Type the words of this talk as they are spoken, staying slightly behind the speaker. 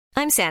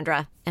I'm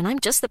Sandra, and I'm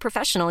just the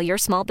professional your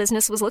small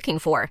business was looking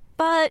for.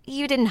 But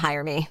you didn't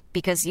hire me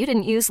because you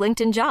didn't use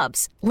LinkedIn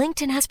Jobs.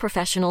 LinkedIn has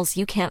professionals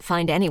you can't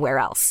find anywhere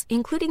else,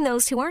 including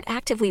those who aren't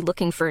actively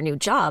looking for a new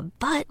job,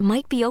 but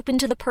might be open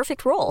to the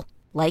perfect role,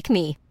 like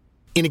me.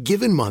 In a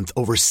given month,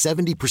 over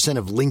 70%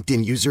 of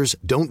LinkedIn users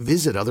don't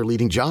visit other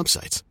leading job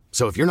sites.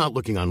 So if you're not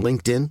looking on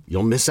LinkedIn,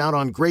 you'll miss out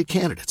on great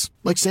candidates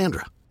like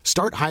Sandra.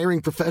 Start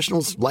hiring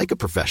professionals like a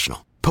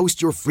professional.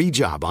 Post your free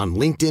job on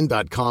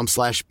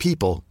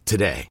linkedin.com/people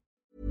today.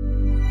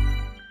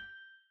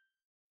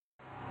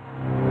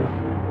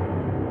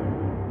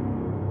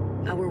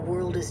 Our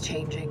world is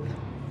changing.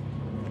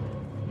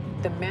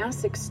 The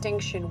mass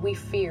extinction we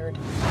feared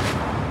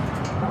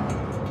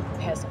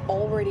has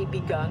already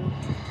begun,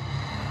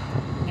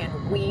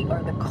 and we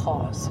are the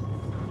cause.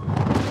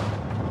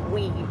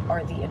 We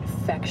are the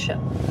infection.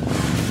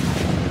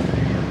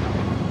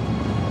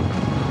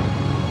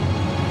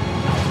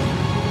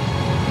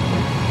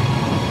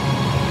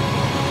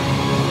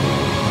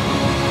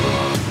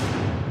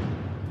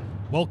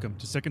 Welcome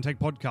to Second Take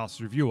Podcast's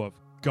review of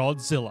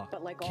Godzilla,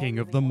 King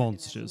of the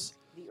Monsters,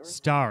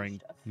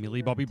 starring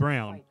Millie Bobby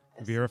Brown,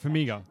 Vera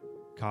Farmiga,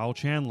 Kyle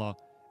Chandler,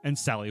 and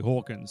Sally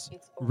Hawkins.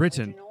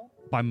 Written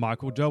by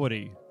Michael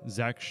Dougherty,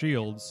 Zach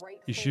Shields,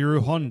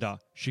 Ishiru Honda,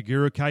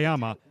 Shigeru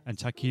Kayama, and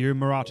Takeru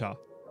Murata,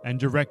 and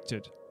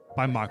directed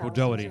by Michael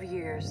Dougherty.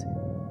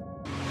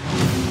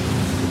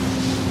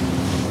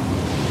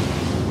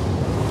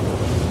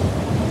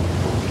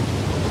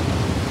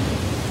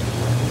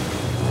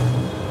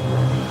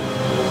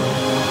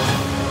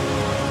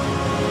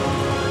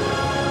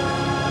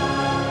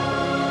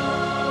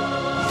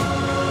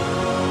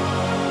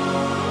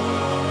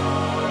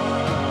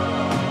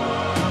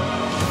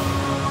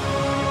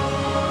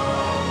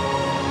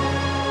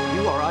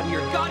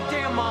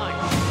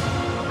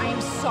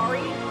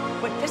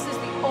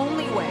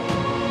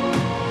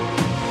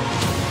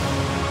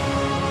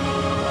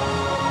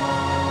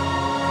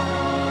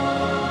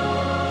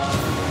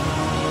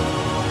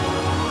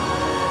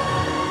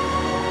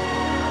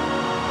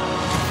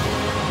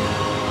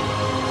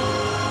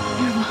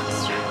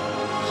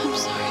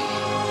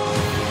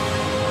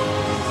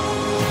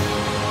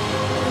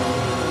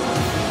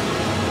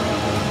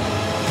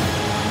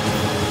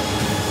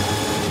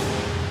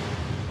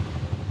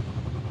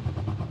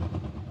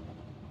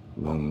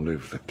 Long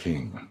live the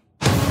king.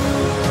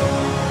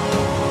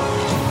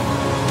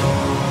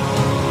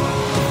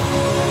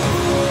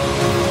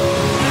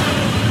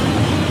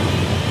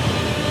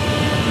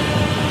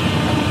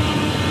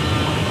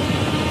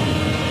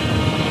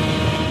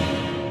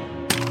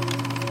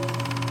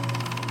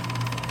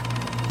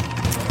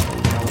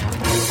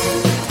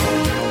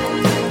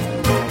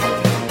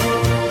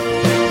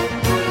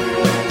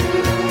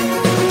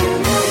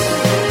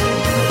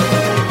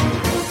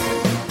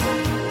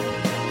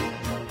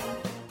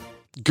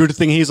 Good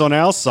thing he's on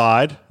our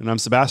side, and I'm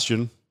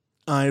Sebastian.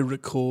 I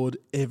record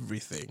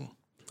everything.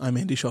 I'm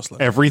Andy Schossler.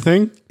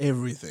 Everything?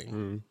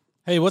 Everything.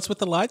 Hey, what's with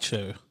the light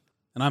show?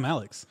 And I'm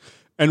Alex.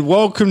 And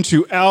welcome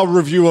to our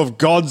review of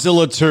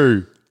Godzilla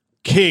 2,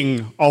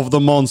 King of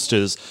the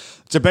Monsters.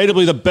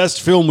 Debatably the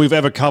best film we've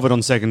ever covered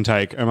on Second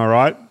Take, am I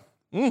right?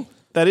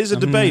 That is a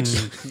debate.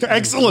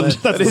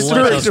 Excellent. That is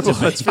debatable,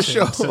 that's for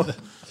sure.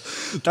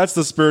 That's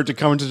the spirit to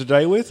come into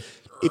today with.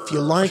 If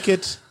you like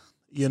it,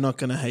 you're not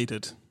going to hate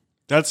it.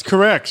 That's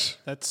correct.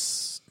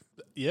 That's,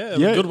 a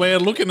good way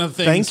of looking at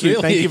things. Thank you.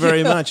 Really. Thank you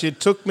very much. It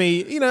took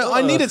me,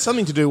 I needed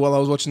something to do while I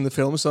was watching the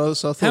film, so I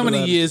thought How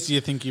many years do you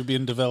think you've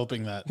been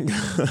developing that?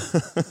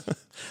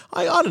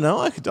 I don't know.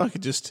 I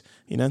could just,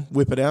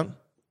 whip it out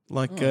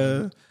like...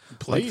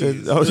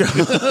 Please.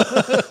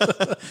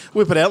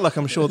 Whip it out like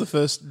I'm sure the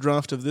first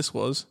draft of this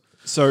was.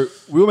 So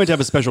we were meant to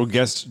have a special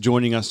guest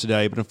joining us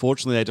today, but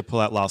unfortunately they had to pull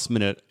out last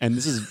minute. And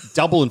this is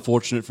double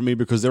unfortunate for me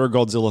because they're a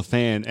Godzilla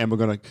fan and we're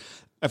going to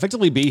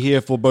effectively be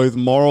here for both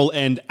moral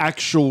and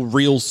actual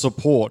real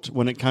support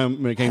when it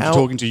came to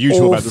talking to you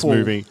two about this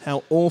movie.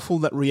 How awful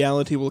that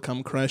reality will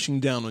come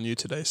crashing down on you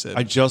today, Seb.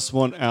 I just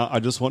want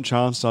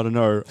Chanstar to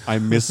know I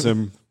miss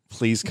him.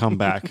 Please come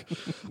back.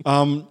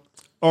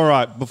 All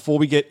right, before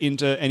we get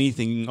into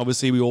anything,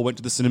 obviously we all went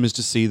to the cinemas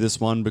to see this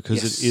one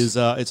because it is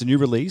it's a new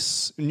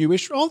release,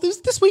 newish. Oh,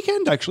 this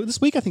weekend actually.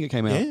 This week I think it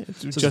came out. Yeah, it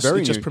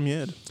just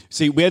premiered.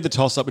 See, we had the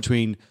toss up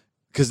between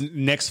because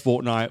next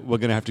fortnight we're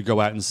going to have to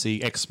go out and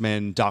see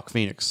X-Men Dark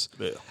Phoenix.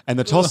 Yeah. And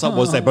the toss-up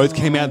was they both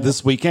came out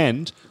this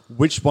weekend.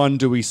 Which one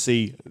do we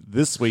see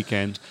this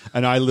weekend?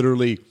 And I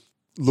literally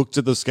looked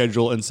at the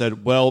schedule and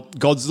said, well,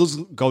 Godzilla's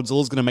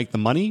going to make the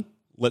money.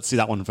 Let's see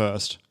that one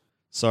first.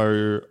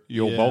 So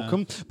you're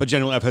welcome. But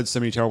generally, I've heard so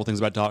many terrible things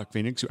about Dark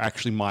Phoenix. You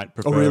actually might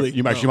prefer. Oh, really?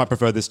 You actually might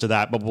prefer this to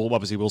that. But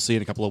we'll see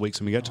in a couple of weeks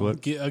when we get to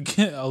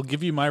it. I'll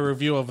give you my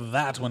review of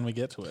that when we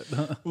get to it.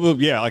 Well,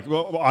 yeah,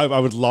 I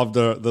would love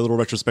the little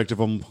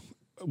retrospective on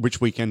which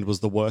weekend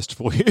was the worst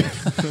for you.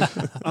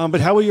 But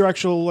how were your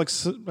actual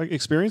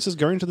experiences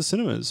going to the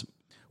cinemas?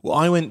 Well,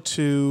 I went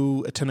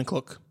to a 10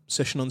 o'clock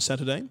session on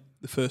Saturday,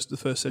 the first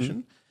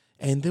session,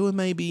 and there were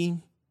maybe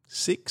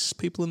 6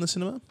 people in the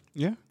cinema.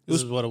 Yeah. This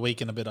is what, a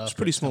week and a bit after. It's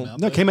pretty small. Out,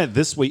 No, it came out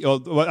this week.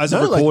 As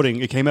of No,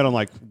 recording, it came out on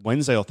like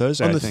Wednesday or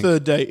Thursday. On I the think.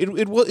 third day.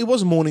 It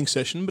was a morning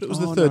session, but it was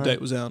the third day it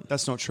was out.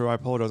 That's not true. I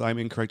apologize. I'm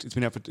incorrect. It's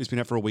been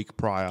out for a week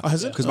prior. Oh,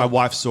 has it? Because my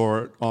wife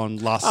saw it on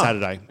last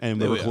Saturday, and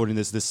we're There we recording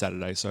this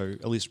Saturday, so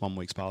at least 1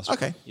 week's passed.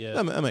 Okay.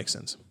 Yeah. That makes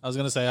sense. I was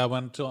going to say I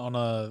went on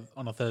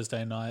a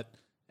Thursday night,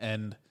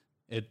 and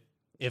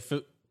if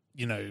a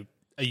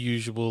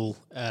usual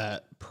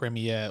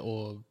premiere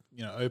or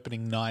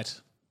opening night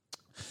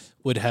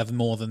would have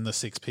more than the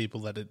 6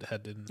 people that it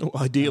had in. Oh,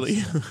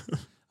 ideally.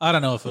 I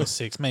don't know if it was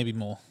 6, maybe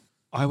more.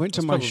 I went to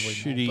It's my probably more,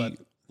 shitty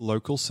but-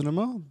 local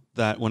cinema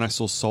that when I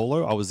saw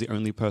Solo, I was the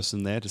only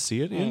person there to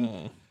see it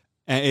in.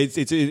 And it's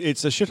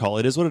a shithole.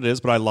 It is what it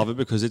is, but I love it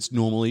because it's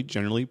normally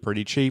generally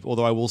pretty cheap.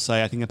 Although I will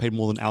say I think I paid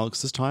more than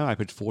Alex this time. I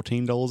paid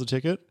 $14 a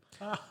ticket.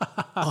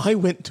 I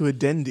went to a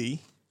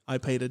Dendy. I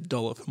paid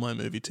 $1 for my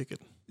movie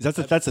ticket. That's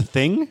a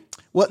thing?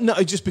 Well, no,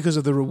 just because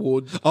of the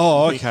reward.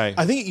 Oh, okay.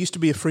 I think it used to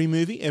be a free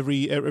movie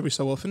every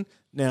so often.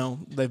 Now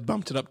they've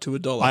bumped it up to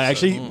 $1. I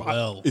actually,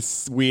 well.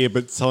 it's weird,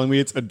 but telling me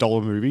it's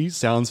 $1 movie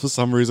sounds for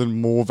some reason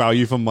more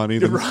value for money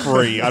than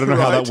free. I don't know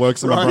how that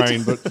works in my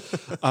brain,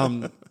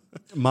 but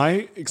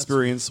my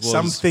experience was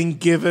something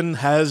given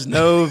has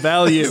no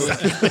value.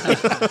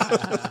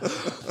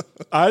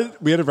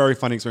 we had a very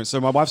fun experience. So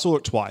my wife saw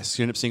it twice.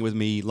 She ended up seeing it with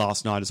me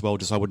last night as well,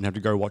 just so I wouldn't have to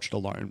go watch it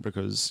alone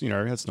because,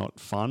 that's not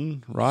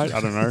fun, right? I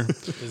don't know.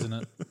 Isn't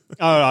it?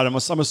 I'm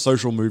a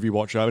social movie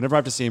watcher. Whenever I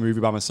have to see a movie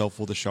by myself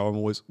for the show, I'm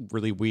always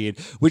really weird.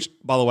 Which,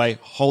 by the way,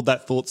 hold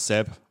that thought,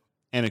 Seb.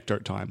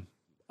 Anecdote time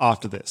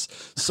after this.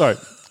 So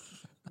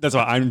that's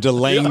why I'm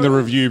delaying the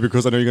review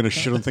because I know you're going to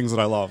shit on things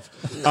that I love.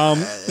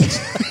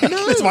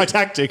 It's my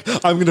tactic.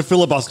 I'm going to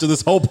filibuster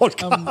this whole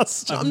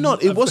podcast. I'm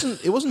not. It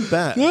wasn't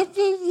bad.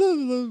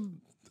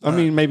 I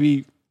mean,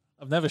 maybe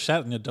I've never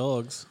shat on your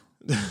dogs.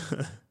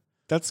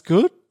 that's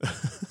good.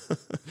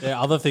 There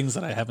are other things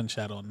that I haven't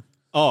shat on.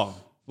 Oh,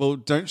 well,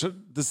 don't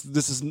this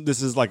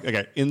is like,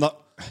 okay, in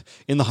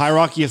the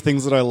hierarchy of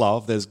things that I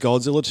love, there's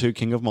Godzilla 2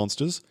 King of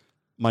Monsters,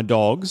 my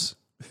dogs,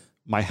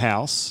 my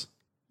house,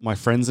 my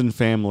friends and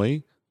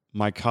family,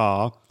 my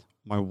car,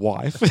 my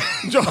wife.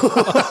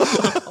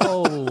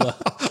 Oh,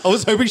 I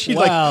was hoping she'd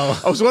wow.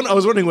 I was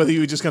wondering whether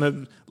you were just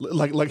going to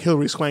like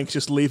Hilary Swank,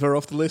 just leave her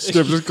off the list.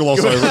 just gloss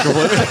over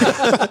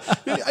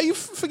completely. Are you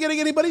forgetting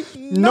anybody?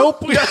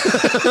 Nope.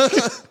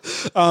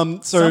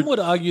 So Some would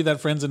argue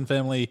that friends and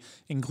family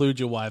include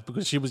your wife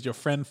because she was your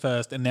friend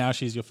first and now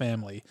she's your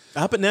family.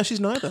 But now she's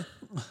neither.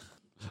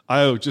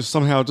 I just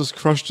somehow just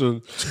crushed her.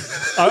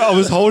 I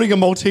was holding a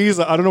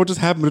Malteser. I don't know what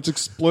just happened, but it's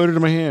exploded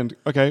in my hand.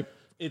 Okay.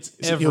 It's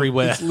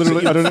everywhere. It's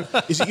literally, I don't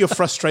know. Is it your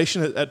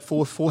frustration at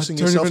forcing I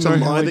don't yourself even to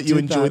know how lie I that you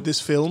did enjoyed that. this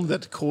film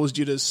that caused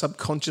you to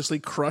subconsciously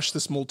crush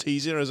this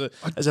Malteser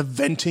as a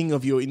venting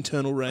of your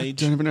internal rage?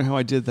 Don't even know how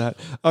I did that.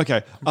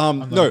 Okay.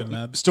 even No,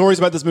 mad. stories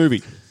about this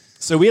movie.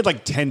 So we had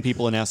like 10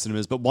 people in our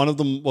cinemas, but one of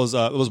them was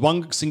there was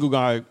one single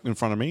guy in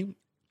front of me.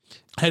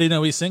 How do you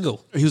know he's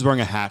single? He was wearing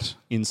a hat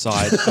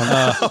inside.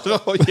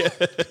 Oh yeah.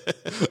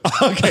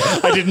 Okay,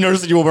 I didn't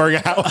notice that you were wearing a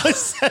hat when I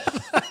said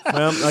that.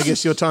 Well, I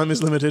guess your time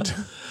is limited.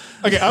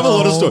 Okay, I have a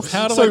lot of stories.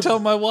 How do So- I tell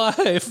my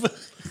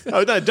wife?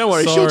 Oh no, don't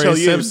worry. Sorry, She'll tell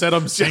you. Seb said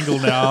I'm single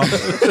now.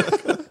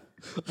 I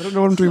don't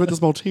know what I'm doing with this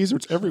Malteser.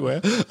 It's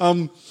everywhere.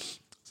 And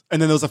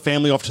then there was a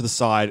family off to the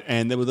side,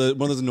 and there were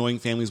one of those annoying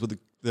families where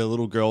the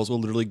little girls were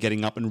literally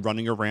getting up and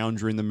running around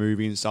during the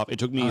movie and stuff. It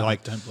took me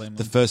don't blame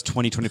the them. first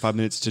 20-25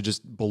 minutes to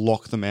just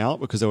block them out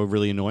because they were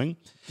really annoying.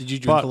 Did you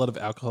drink But- a lot of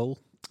alcohol?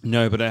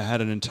 No, but I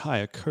had an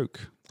entire Coke.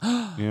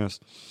 Yes.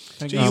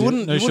 You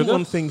wouldn't sugar?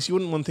 want things. You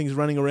wouldn't want things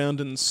running around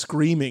and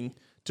screaming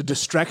to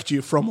distract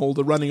you from all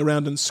the running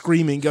around and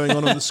screaming going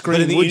on the screen.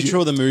 But in the would intro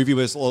you? of the movie,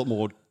 there's a lot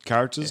more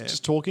characters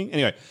just talking.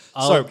 Anyway,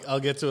 I'll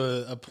get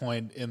to a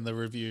point in the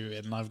review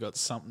and I've got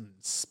something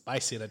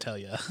spicy to tell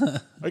you.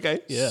 Okay.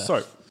 Yeah.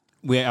 So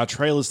where our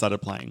trailers started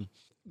playing,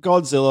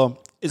 Godzilla.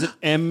 Is it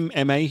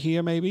MMA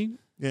here? Maybe.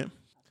 Yeah.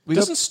 We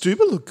Doesn't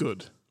Stuber look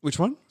good? Which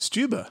one?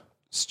 Stuber.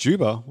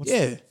 Stuber. What's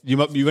Yeah. You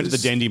went to the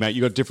Dendy, mate.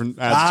 You got different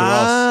ads to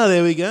us.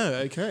 There we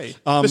go. Okay.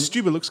 But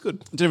Stuber looks good.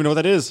 Don't even know what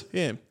that is.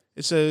 Yeah.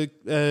 It's a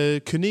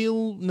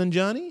Kunal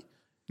Nanjiani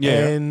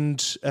Yeah.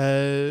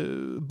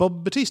 and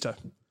Bob Batista.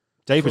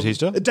 Dave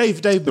Bautista.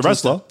 Dave The Bautista.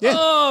 wrestler? Yeah.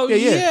 Oh,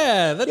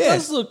 yeah. That Yeah.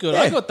 does look good.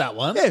 Yeah. I got that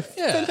one. Yeah.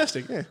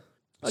 Fantastic. Yeah.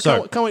 I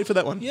So- can't wait for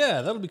that one.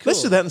 Yeah, that'll be cool.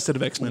 Let's do that instead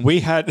of X-Men. We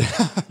had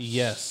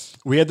Yes.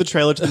 we had the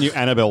trailer to the new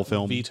Annabelle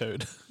film.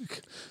 Vetoed.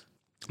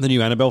 The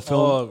new Annabelle film.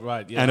 Oh,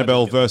 right. Yeah,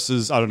 Annabelle I did get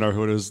versus I don't know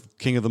who it is.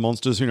 King of the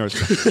Monsters. Who knows?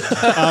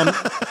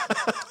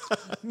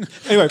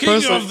 Anyway, King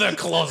firstly- of the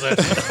closet.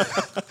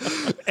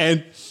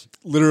 and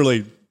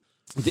literally,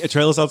 the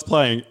trailer starts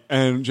playing,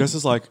 and Jess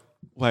is like,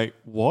 "Wait,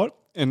 what?"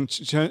 And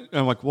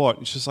I'm like, "What?"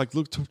 And she's like,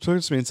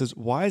 turns to me and says,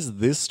 "Why is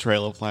this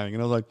trailer playing?"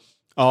 And I was like,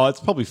 "Oh, it's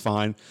probably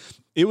fine."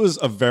 It was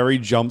a very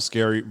jump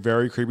scary,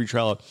 very creepy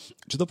trailer,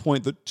 to the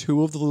point that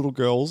 2 of the little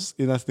girls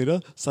in that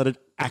theater started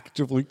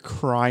actively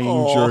crying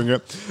during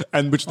it,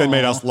 and which then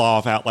made us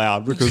laugh out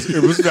loud because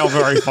it was felt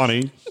very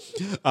funny.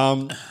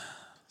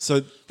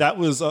 So that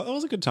was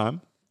a good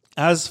time.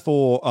 As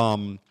for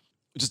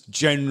just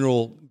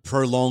general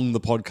prolong the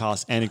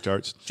podcast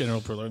anecdotes,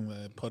 General prolong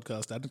the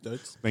podcast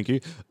anecdotes. thank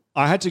you.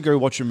 I had to go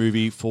watch a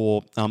movie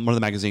for one of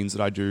the magazines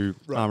that I do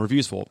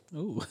reviews for.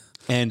 Ooh.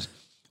 And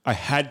I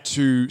had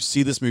to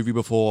see this movie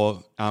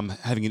before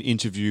having an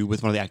interview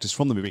with one of the actors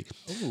from the movie.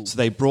 Ooh. So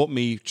they brought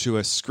me to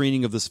a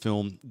screening of this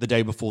film the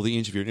day before the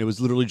interview. And it was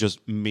literally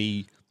just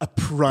me, A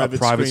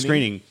private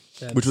screening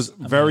which was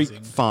very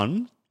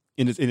fun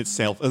in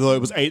itself. Although it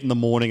was 8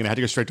 a.m. and I had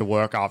to go straight to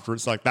work after.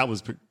 It's like that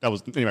was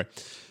anyway.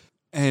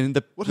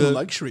 And what a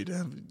luxury to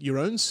have your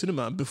own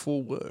cinema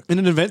before work. In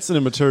an event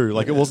cinema too.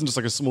 Like it wasn't just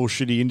like a small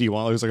shitty indie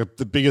one. It was like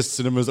the biggest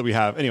cinemas that we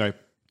have. Anyway,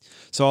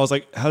 so I was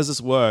like, how does this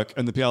work?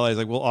 And the PLA is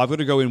like, well, I've got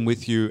to go in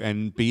with you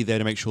and be there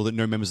to make sure that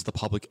no members of the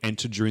public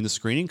enter during the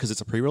screening because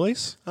it's a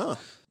pre-release. Oh.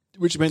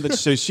 Which meant that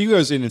so she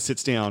goes in and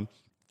sits down.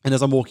 And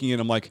as I'm walking in,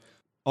 I'm like,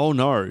 oh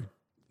no,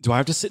 do I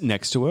have to sit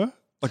next to her?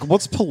 Like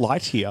what's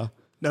polite here?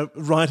 No,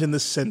 right in the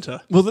center.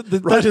 Well,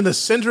 right in the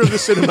center of the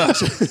cinema.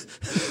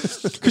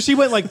 Because she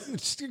went like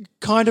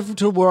kind of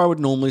to where I would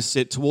normally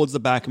sit, towards the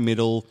back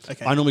middle.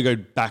 Okay. I normally go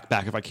back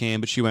if I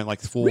can, but she went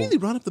like Really,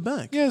 right up the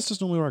back? Yeah, it's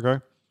just normally where I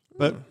go.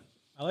 But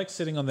I like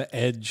sitting on the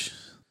edge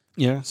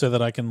yeah, so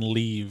that I can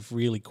leave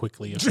really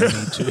quickly if I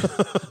need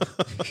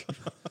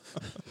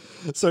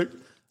to. so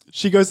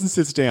she goes and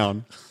sits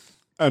down.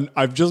 And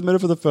I've just met her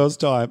for the first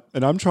time,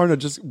 and I'm trying to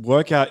just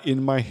work out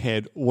in my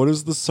head what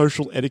is the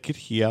social etiquette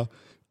here.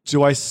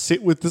 Do I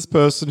sit with this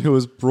person who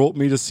has brought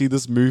me to see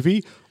this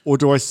movie, or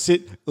do I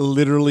sit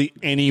literally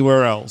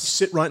anywhere else?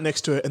 Sit right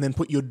next to her and then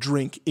put your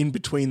drink in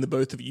between the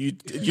both of you.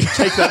 You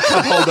take that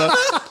cup holder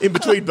in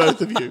between both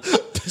of you.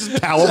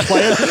 Just power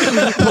play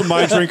it. Put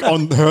my drink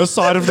on her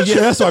side of the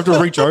chair, so I have to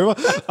reach over.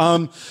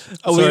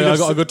 Sorry,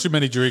 I got too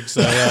many drinks.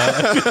 So,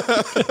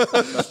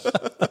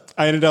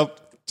 I ended up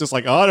just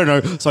like, I don't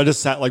know. So I just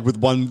sat like with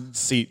one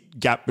seat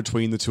gap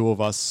between the two of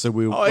us. So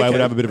I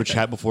would have a bit of a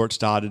chat before it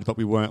started, but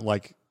we weren't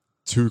like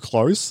too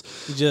close.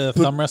 Did you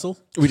thumb wrestle?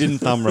 We didn't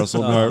thumb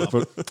wrestle, no.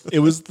 But it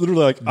was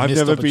literally like, I've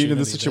Missed never been in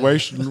this opportunity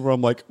situation where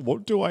I'm like,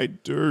 what do I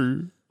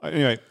do?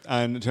 Anyway,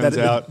 and it turns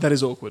out that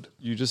is awkward.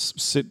 you just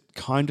sit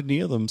kind of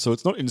near them. So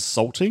it's not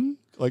insulting.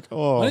 Like,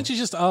 oh. Why don't you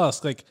just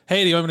ask, like,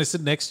 hey, do you want me to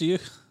sit next to you?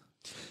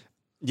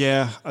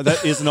 Yeah,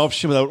 that is an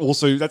option, but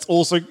that's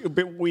also a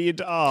bit weird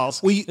to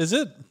ask. Is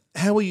it?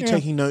 How are you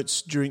taking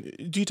notes during?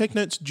 Do you take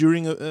notes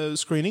during a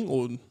screening,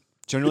 or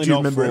Generally do you not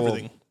remember for-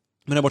 everything?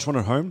 When I watch one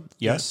at home,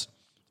 yes.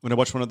 When I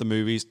watch one at the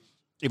movies,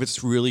 if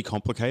it's really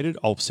complicated,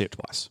 I'll see it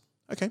twice.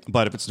 Okay.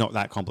 But if it's not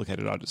that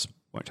complicated, I just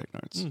won't take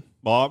notes.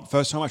 Well,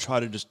 first time I try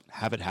to just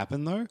have it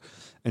happen though,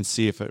 and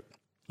see if it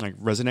like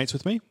resonates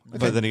with me. Okay.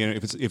 But then again,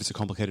 if it's a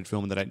complicated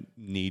film that I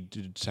need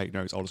to take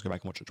notes, I'll just go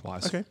back and watch it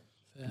twice. Okay.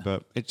 Yeah.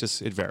 But it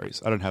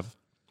varies. I don't have.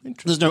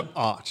 There's no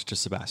art to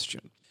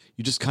Sebastian.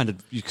 You just kind of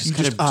do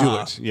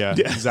it. Yeah,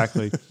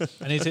 exactly.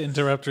 I need to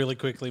interrupt really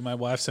quickly. My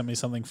wife sent me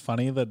something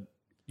funny that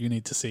you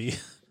need to see.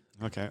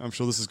 Okay, I'm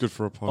sure this is good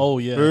for a point. Oh,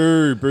 yeah.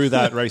 Boo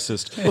that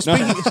racist. Well,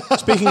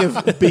 speaking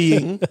of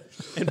being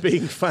and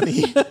being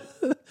funny,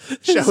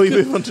 shall we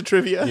move on to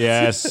trivia?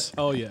 Yes.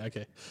 Oh, yeah,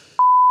 okay.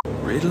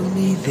 Riddle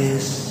me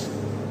this,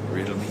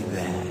 riddle me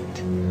that.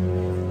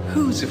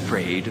 Who's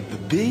afraid of the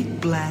big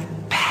black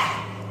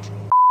bat?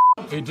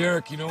 Hey,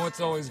 Derek, you know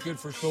what's always good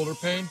for shoulder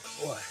pain?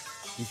 What?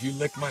 If you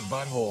lick my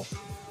butthole.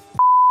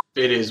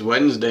 It is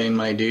Wednesday,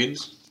 my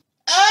dudes.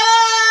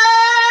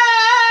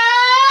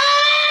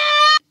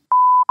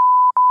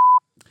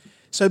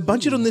 So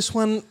budget on this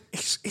one,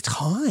 it's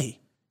high.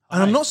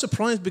 And I'm not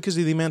surprised because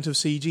of the amount of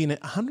CG in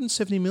it.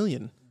 170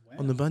 million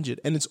on the budget.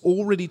 And it's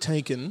already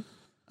taken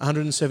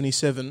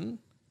 177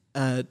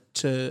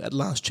 at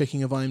last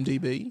checking of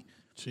IMDb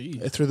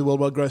through the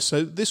worldwide gross.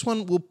 So this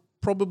one will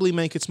probably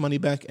make its money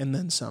back and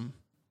then some.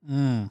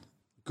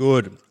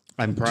 Good.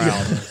 I'm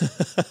proud.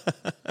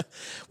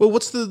 Well,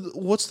 what's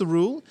the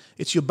rule?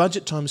 It's your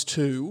budget times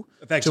 2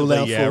 to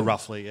allow for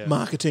roughly,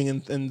 marketing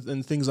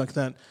and things like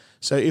that.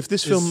 So if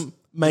this film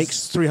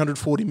makes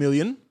 340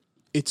 million,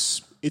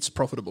 it's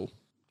profitable,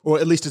 or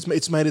at least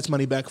it's made its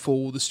money back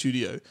for the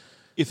studio.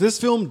 If this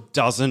film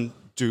doesn't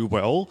do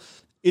well,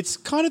 it's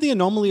kind of the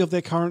anomaly of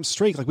their current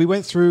streak. Like we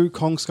went through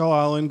Kong Skull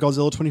Island,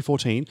 Godzilla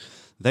 2014.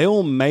 They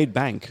all made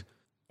bank.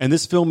 And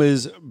this film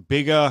is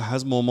bigger,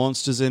 has more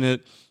monsters in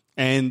it.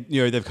 And,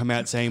 they've come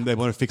out saying they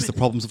want to fix the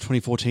problems of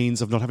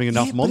 2014s of not having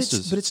enough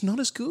monsters. But it's not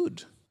as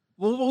good.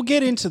 Well, we'll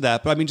get into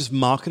that. But I mean, just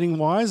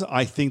marketing-wise,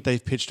 I think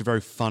they've pitched a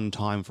very fun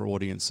time for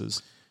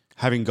audiences.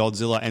 Having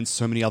Godzilla and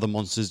so many other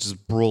monsters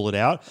just brawl it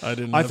out. I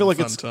didn't have a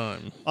fun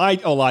time.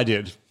 I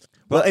did.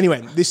 Well,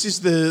 anyway, this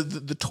is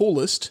the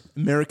tallest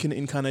American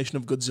incarnation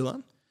of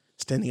Godzilla,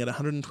 standing at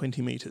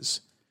 120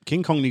 meters.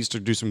 King Kong needs to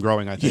do some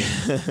growing, I think.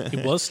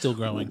 It was still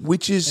growing.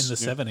 Which is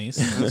in the 70s.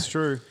 That's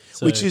true.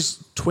 So, which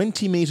is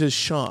 20 meters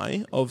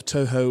shy of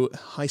Toho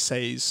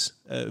Heisei's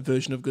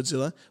version of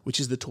Godzilla,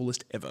 which is the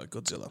tallest ever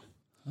Godzilla.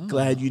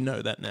 Glad you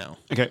know that now.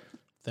 Okay.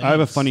 Thanks. I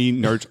have a funny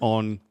note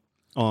on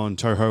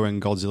Toho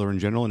and Godzilla in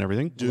general and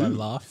everything. Do I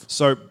laugh?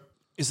 So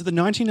Is it the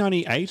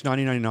 1998,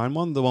 1999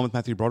 one, the one with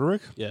Matthew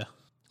Broderick? Yeah.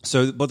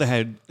 So what they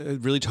had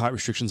really tight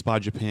restrictions by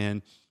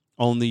Japan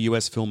on the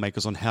US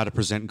filmmakers on how to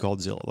present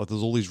Godzilla. Like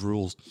there's all these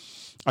rules.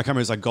 I can't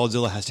remember. It's like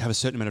Godzilla has to have a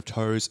certain amount of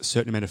toes, a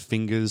certain amount of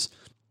fingers,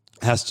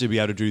 has to be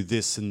able to do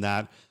this and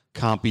that,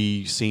 can't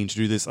be seen to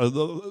do this.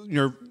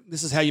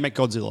 This is how you make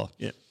Godzilla.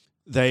 Yeah.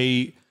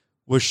 They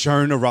were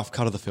shown a rough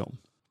cut of the film,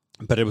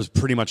 but it was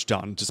pretty much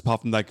done, just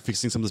apart from like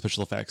fixing some of the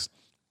special effects.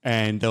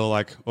 And they were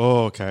like,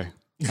 oh, okay.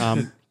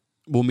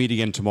 We'll meet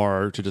again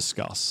tomorrow to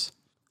discuss.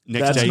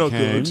 Next That's day not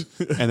came,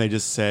 good. and they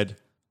just said,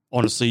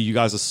 honestly, you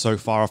guys are so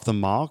far off the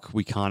mark,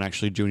 we can't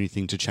actually do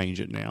anything to change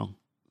it now.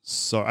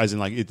 So as in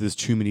like, there's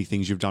too many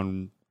things you've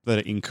done that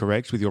are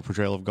incorrect with your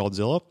portrayal of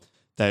Godzilla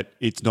that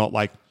it's not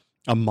like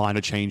a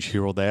minor change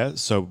here or there.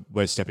 So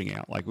we're stepping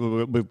out. Like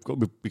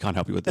we can't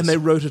help you with this. And they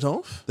wrote it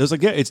off? There's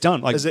like, yeah, it's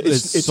done. Like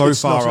it's so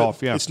far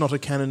off. Yeah, It's not a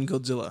canon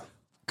Godzilla.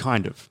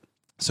 kind of.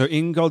 So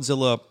in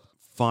Godzilla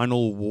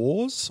Final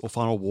War,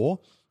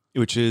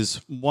 which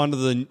is one of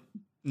the,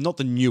 not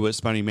the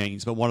newest by any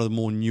means, but one of the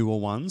more newer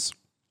ones,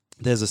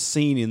 there's a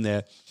scene in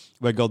there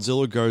where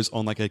Godzilla goes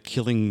on like a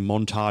killing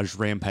montage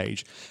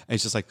rampage. And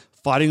it's just like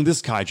fighting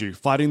this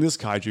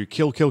kaiju,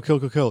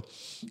 kill.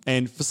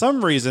 And for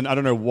some reason, I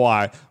don't know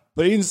why,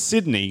 but in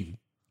Sydney,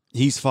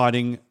 he's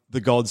fighting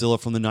the Godzilla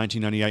from the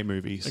 1998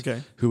 movies,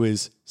 Okay. who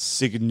is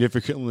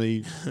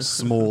significantly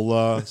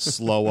smaller,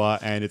 slower,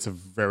 and it's a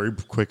very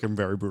quick and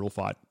very brutal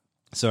fight.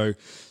 So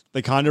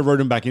they kind of wrote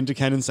him back into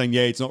canon saying,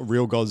 yeah, it's not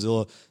real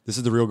Godzilla. This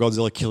is the real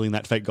Godzilla killing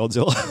that fake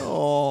Godzilla.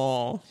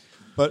 Oh.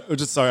 But I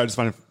just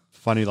find it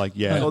funny, like,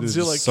 yeah, this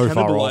Godzilla is so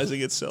far off.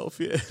 cannibalizing itself,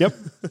 yeah. Yep.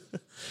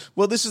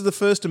 Well, this is the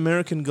first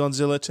American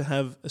Godzilla to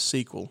have a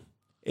sequel.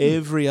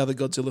 Every other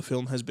Godzilla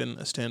film has been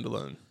a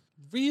standalone.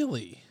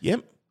 Really?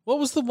 Yep. What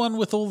was the one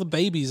with all the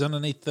babies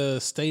underneath the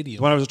stadium?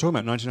 The one I was talking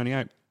about,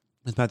 1998,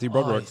 with Matthew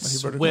Broderick. I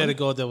swear to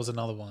God, there was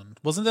another one.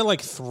 Wasn't there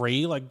like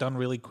 3, like done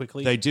really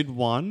quickly? They did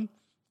one,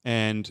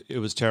 and it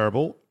was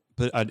terrible,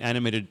 but an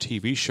animated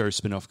TV show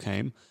spin-off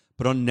came.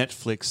 But on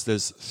Netflix,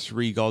 there's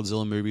 3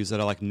 Godzilla movies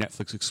that are like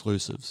Netflix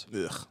exclusives.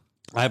 Ugh.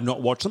 I have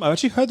not watched them. I've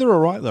actually heard they're all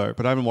right, though,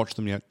 but I haven't watched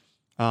them yet.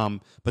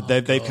 But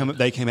they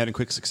came out in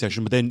quick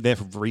succession, but then they're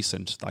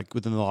recent, like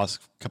within the last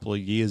couple of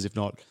years, if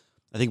not.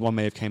 I think one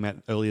may have came out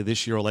earlier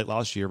this year or late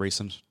last year,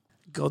 recent.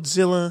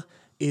 Godzilla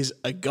is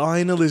a guy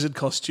in a lizard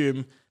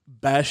costume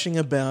bashing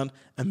about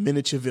a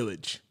miniature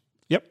village.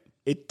 Yep.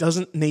 It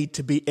doesn't need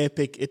to be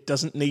epic. It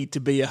doesn't need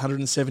to be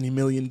 $170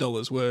 million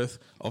worth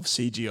of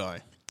CGI.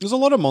 There's a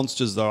lot of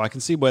monsters, though. I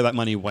can see where that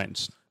money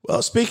went.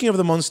 Well, speaking of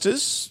the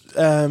monsters,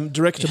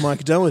 director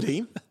Mike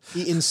Dougherty,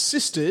 he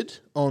insisted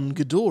on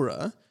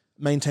Ghidorah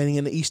maintaining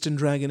an Eastern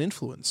Dragon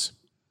influence.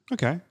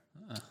 Okay.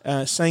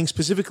 Saying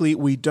specifically,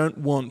 we don't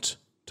want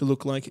to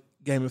look like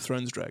Game of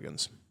Thrones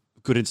dragons.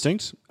 Good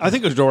instinct. I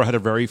think Ghidorah had a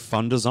very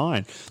fun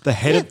design. The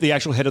head of the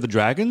actual head of the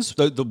dragons,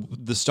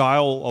 the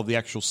style of the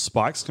actual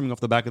spikes coming off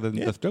the back of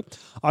the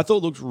I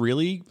thought looked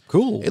really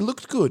cool. It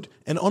looked good.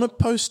 And on a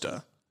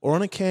poster or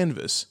on a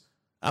canvas,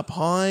 up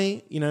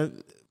high,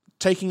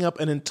 taking up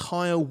an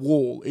entire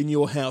wall in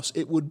your house,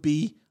 it would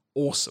be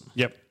awesome.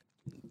 Yep.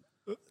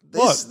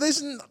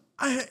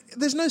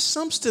 There's no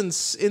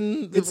substance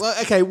in.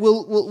 Okay,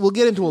 we'll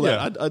get into all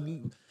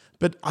that.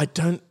 But I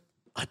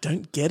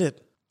don't get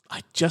it.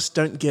 I just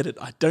don't get it.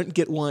 I don't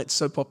get why it's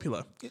so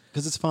popular.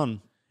 Because it's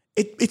fun.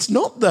 It's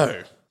not,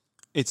 though.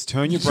 It's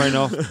turn your brain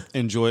off,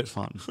 enjoy it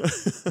fun.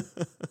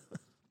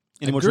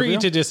 Any more Agree trivia?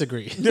 to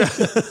disagree.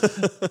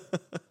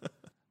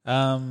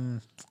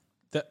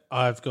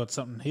 I've got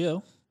something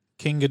here.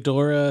 King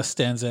Ghidorah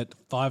stands at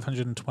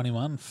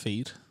 521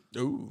 feet.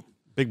 Ooh.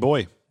 Big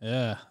boy.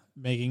 Yeah,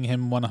 making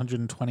him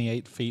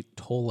 128 feet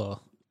taller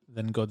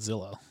than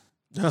Godzilla.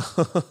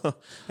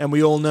 And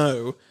we all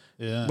know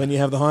Yeah. when you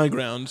have the high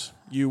ground,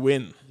 you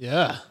win.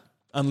 Yeah.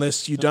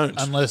 Unless you don't.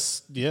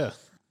 Yeah.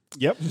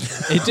 Yep.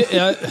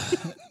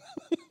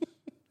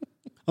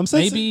 I'm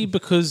maybe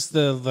because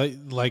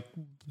the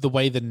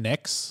way the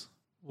necks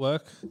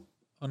work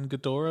on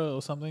Ghidorah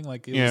or something,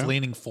 like it was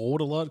leaning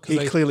forward a lot.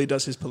 He clearly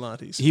does his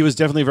Pilates. He was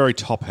definitely very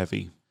top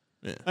heavy.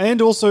 Yeah.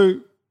 And also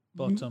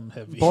bottom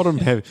heavy. Bottom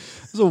heavy.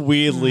 It was a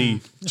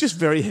weirdly... Just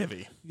very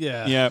heavy.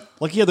 Yeah. Yeah.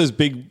 Like he had those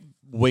big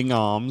wing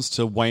arms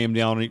to weigh him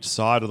down on each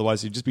side,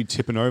 otherwise he'd just be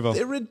tipping over.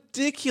 They're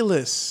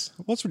ridiculous.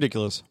 What's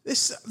ridiculous?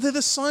 They're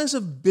the size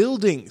of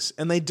buildings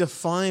and they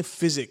defy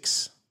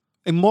physics.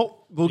 And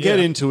we'll get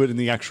into it in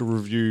the actual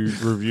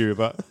review,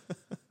 but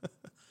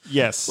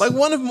yes. Like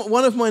one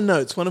of my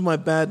notes, one of my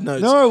bad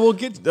notes. No, we'll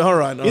get all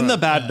right. in the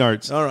bad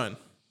notes. All right.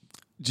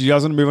 Do you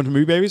guys want to move on to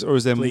Movie Babies, or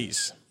is there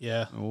Please.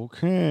 Yeah.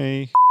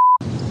 Okay.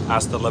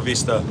 Hasta la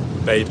vista,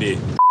 baby.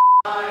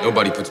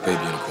 Nobody puts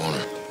baby in a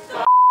corner.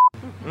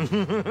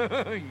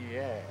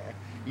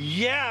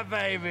 Yeah,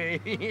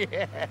 baby.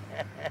 Yeah.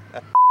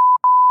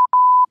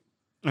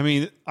 I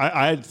mean,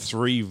 I had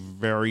 3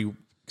 very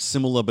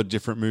similar but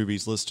different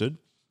movies listed.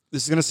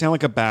 This is going to sound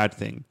like a bad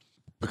thing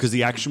because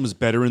the action was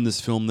better in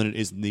this film than it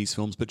is in these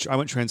films. But I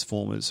went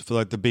Transformers for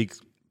like the big.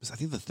 I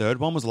think the third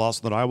one was the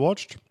last one that I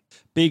watched.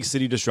 big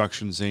city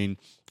destruction scene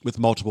with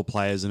multiple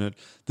players in it.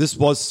 This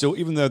was still,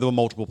 even though there were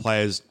multiple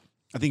players,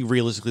 I think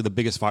realistically the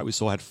biggest fight we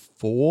saw had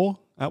 4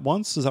 at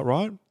once. Is that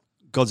right?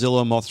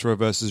 Godzilla, Mothra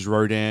versus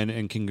Rodan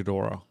and King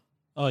Ghidorah.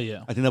 Oh,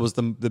 yeah. I think that was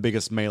the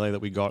biggest melee that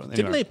we got. Anyway.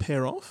 Didn't they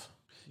pair off?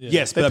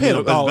 Yes, They but paired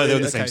up. they're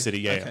in the Okay. same city.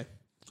 Yeah. Okay.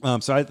 Yeah.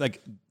 So I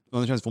like one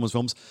of the Transformers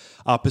films,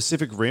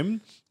 Pacific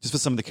Rim, just for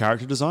some of the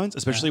character designs,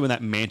 especially when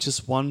that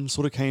Mantis one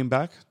sort of came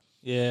back.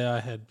 Yeah, I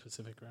had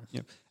Pacific Rim.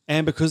 Yeah.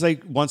 And because they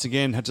once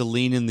again had to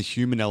lean in the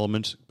human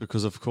element,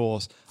 because of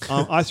course,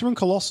 I threw in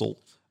Colossal.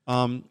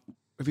 Have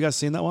you guys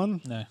seen that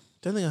one? No.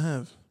 Don't think I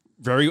have.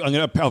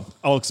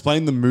 I'll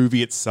explain the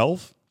movie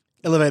itself.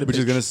 Elevator which pitch.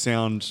 is going to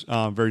sound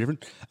very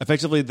different.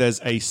 Effectively, there's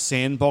a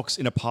sandbox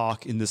in a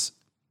park in this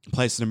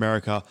place in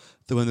America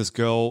that when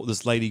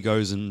this lady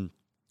goes and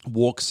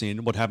walks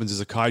in, what happens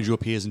is a kaiju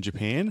appears in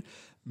Japan,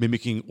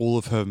 mimicking all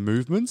of her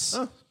movements.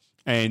 Oh.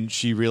 And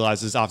she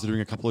realizes after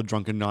doing a couple of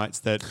drunken nights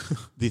that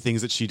the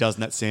things that she does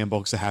in that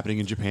sandbox are happening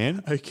in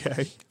Japan.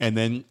 Okay. And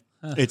then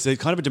it's a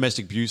kind of a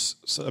domestic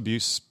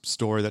abuse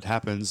story that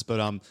happens,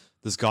 but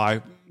this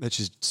guy that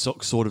she's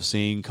sort of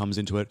seeing comes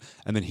into it,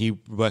 and then he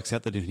works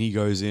out that if he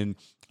goes in,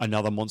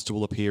 another monster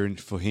will appear in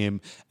for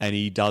him, and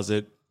he does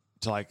it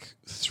to like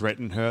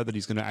threaten her that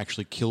he's going to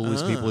actually kill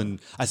these people in.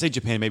 I say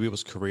Japan, maybe it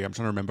was Korea. I'm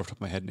trying to remember off the top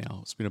of my head now.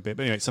 It's been a bit,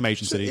 but anyway, some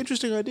Asian city.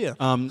 Interesting idea.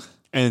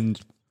 And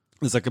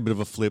there's like a bit of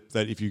a flip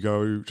that if you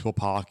go to a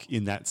park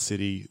in that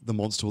city, the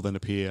monster will then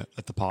appear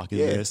at the park in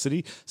their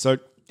city. So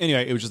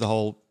anyway, it was just the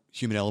whole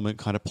human element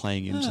kind of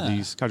playing into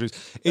these countries.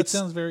 That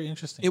sounds very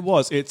interesting. It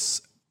was.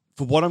 It's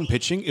for what I'm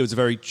pitching. It was a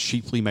very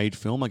cheaply made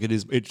film. Like it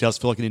is. It does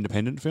feel like an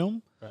independent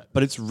film,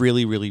 but it's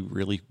really, really,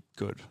 really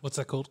good. What's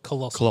that called?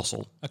 Colossal.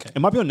 Colossal. Okay. It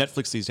might be on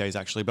Netflix these days,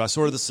 actually, but I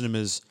saw it at the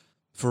cinemas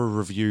for a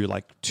review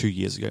like 2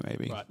 years ago,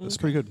 maybe. Right. It's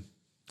pretty good.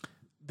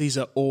 These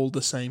are all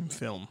the same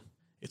film.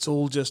 It's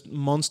all just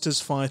monsters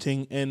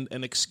fighting and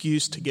an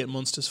excuse to get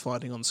monsters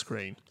fighting on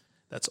screen.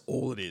 That's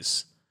all it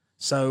is.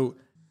 So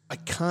I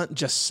can't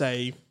just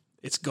say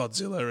it's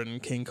Godzilla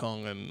and King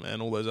Kong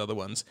and all those other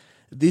ones.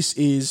 This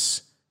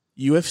is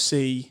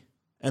UFC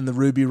and the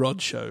Ruby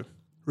Rod show.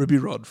 Ruby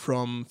Rod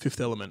from Fifth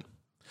Element.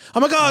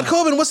 Oh my God,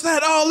 Corbin, what's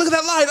that? Oh, look at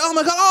that light. Oh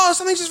my God, oh,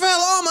 something just fell.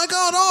 Oh my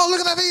God, oh,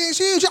 look at that thing. It's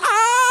huge.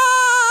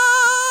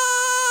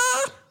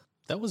 Ah!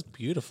 That was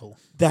beautiful.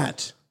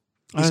 That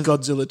is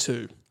Godzilla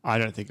 2. I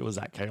don't think it was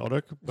that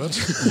chaotic, but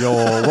you're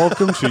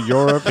welcome to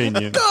your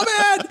opinion. Come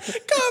in!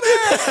 Come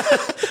in!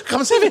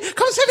 Come save me!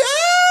 Come save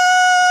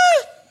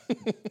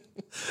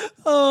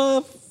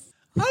me!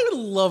 I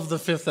love The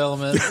Fifth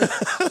Element.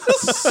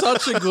 It's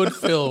such a good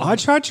film. I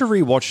tried to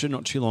rewatch it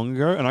not too long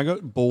ago, and I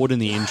got bored in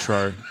the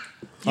intro.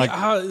 See,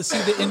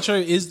 the intro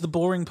is the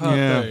boring part,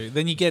 Yeah. though.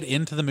 Then you get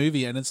into the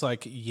movie, and it's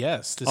like,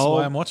 yes, this is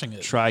why I'm watching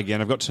it. Try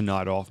again. I've got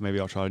tonight off. Maybe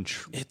I'll try and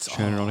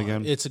turn it on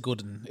again. It's a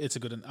good one. It's a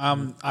good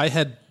one. I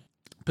had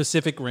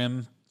Pacific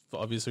Rim for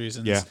obvious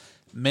reasons. Yeah.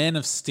 Man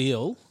of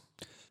Steel.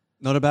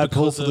 Not a bad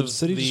pull because for the of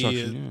city the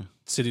destruction. Yeah.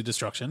 City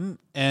Destruction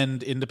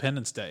and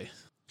Independence Day.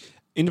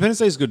 Independence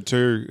Day is good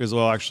too, as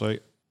well. Actually,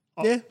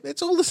 Yeah,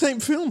 it's all the same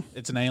film.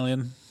 It's an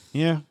alien.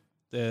 yeah,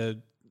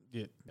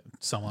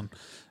 Someone.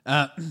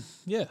 Yeah.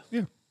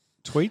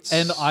 tweets.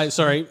 And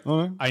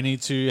Oh. I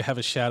need to have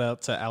a shout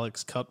out to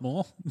Alex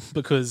Cutmore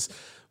because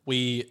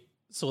we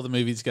saw the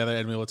movie together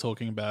and we were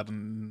talking about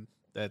and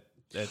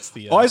that's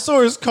the. I saw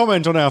his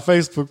comment on our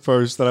Facebook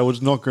post that I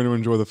was not going to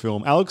enjoy the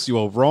film. Alex, you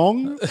are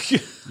wrong. You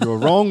are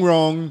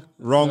wrong.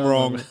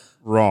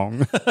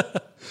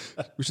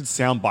 We should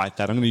soundbite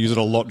that. I'm going to use it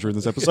a lot during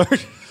this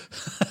episode.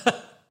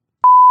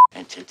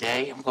 And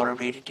today I'm going to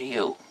read it to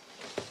you.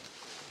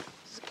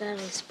 It's got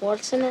any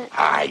sports in it?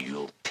 Are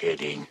you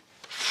kidding?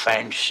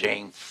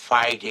 Fencing,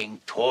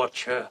 fighting,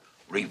 torture,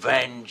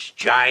 revenge,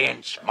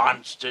 giants,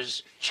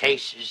 monsters,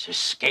 chases,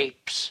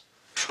 escapes,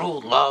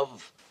 true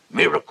love,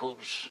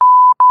 miracles.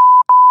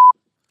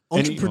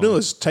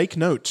 Entrepreneurs, take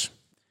note.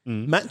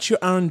 Match your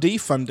R&D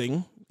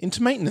funding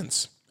into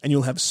maintenance, and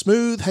you'll have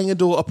smooth hangar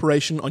door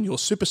operation on your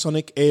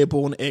supersonic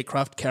airborne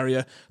aircraft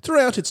carrier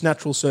throughout its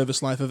natural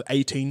service life of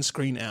 18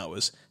 screen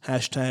hours.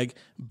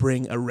 #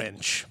 bring a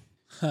wrench.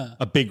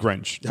 A big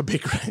wrench. A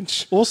big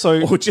wrench.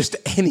 Also, Or just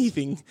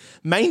anything.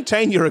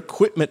 Maintain your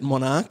equipment,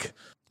 Monarch.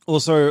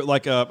 also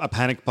like a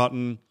panic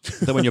button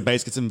that when your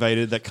base gets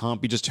invaded, that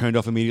can't be just turned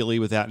off immediately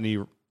without any.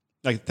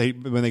 Like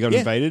when they got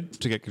invaded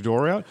to get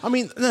Ghidorah out. I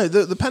mean, no,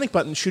 the panic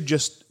button should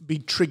just be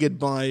triggered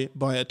by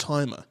a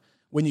timer.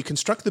 When you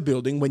construct the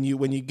building, when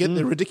you get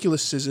the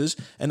ridiculous scissors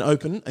and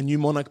open a new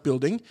Monarch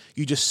building,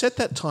 you just set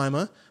that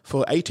timer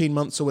for 18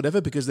 months or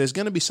whatever, because there's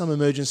going to be some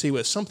emergency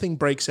where something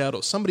breaks out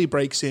or somebody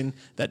breaks in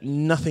that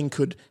nothing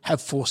could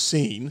have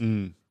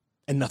foreseen.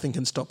 And nothing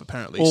can stop,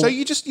 apparently. So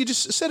you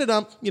just set it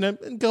up,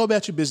 and go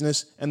about your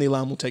business, and the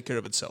alarm will take care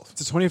of itself.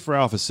 It's a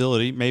 24-hour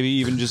facility. Maybe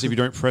even just if you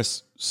don't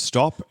press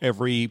stop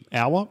every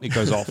hour, it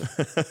goes off.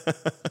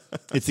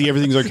 It's the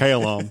everything's okay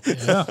alarm.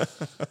 Yeah.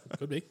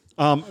 Could be.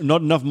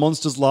 Not enough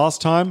monsters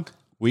last time.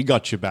 We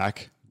got you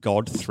back.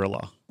 God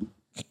Thriller.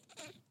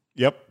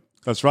 Yep,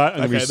 that's right.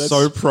 I'm going to be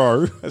so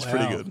pro. That's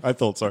pretty good. I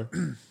thought so.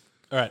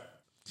 All right.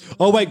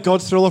 Oh, wait,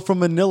 Godzilla from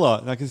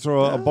Manila. I can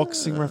throw a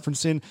boxing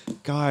reference in.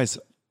 Guys,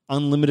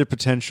 unlimited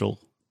potential.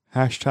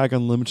 Hashtag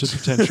unlimited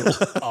potential.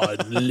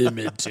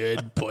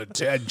 Unlimited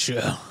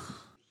potential.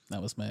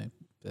 That was my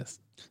best.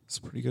 It's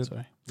pretty good.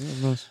 Sorry.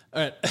 Yeah, nice.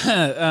 All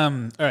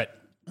right.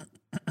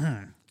 All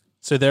right.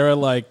 So there are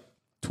like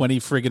 20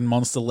 friggin'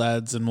 monster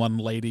lads and one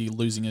lady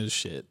losing her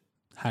shit.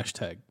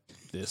 Hashtag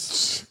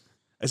this.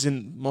 As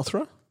in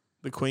Mothra,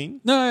 the queen?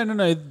 No.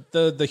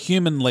 The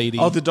human lady.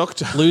 Oh, the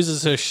doctor.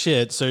 Loses her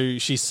shit, so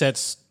she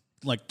sets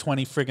like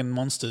 20 friggin'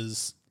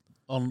 monsters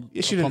on.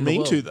 Yeah, she upon didn't the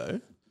mean world. to,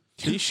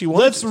 though. She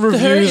wanted Let's to.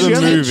 review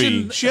the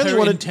movie. She only her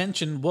wanted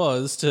intention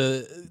was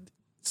to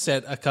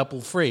set a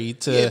couple free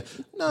to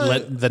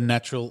let the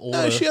natural order.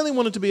 No, she only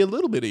wanted to be a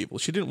little bit evil.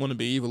 She didn't want to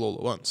be evil all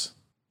at once.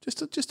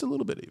 Just a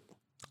little bit evil.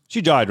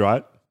 She died,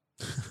 right?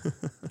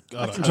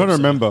 God, I'm trying to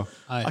remember.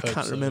 I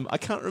can't remember. I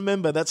can't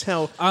remember. That's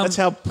how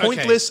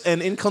pointless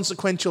and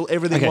inconsequential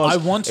everything Okay. was. I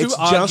want to it's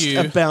argue-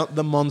 just about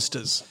the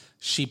monsters.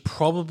 She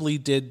probably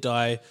did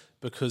die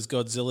because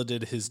Godzilla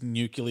did his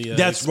nuclear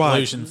That's right.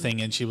 explosion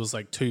thing, and she was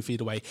like 2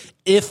 feet away.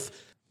 If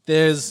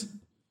there's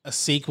a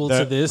sequel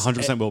to this,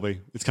 100% will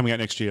be. It's coming out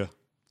next year.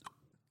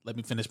 let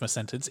me finish my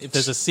sentence. If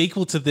there's a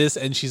sequel to this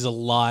and she's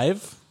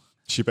alive,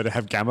 She better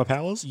have gamma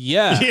powers.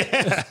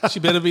 yeah. She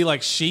better be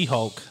like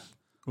She-Hulk,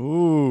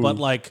 Ooh. but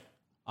like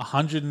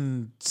 100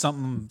 and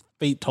something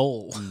feet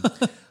tall.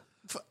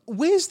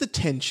 Where's the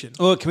tension?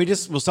 Oh, can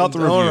we'll start the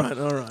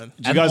review. All right.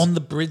 And guys- on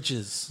the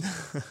bridges.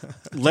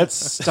 Let's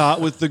start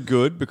with the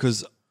good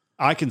because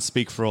I can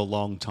speak for a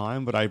long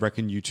time, but I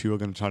reckon you two are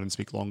going to try and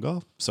speak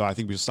longer. So I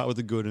think we should start with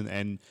the good and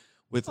end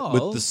with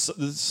the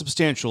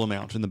substantial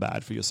amount in the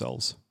bad for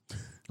yourselves,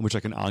 which I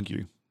can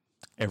argue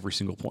every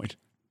single point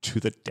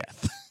to the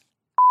death.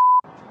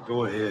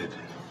 Go ahead.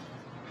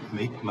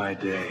 Make my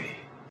day.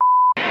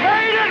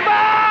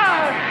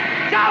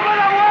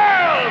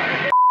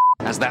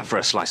 How's that for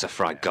a slice of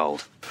fried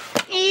gold?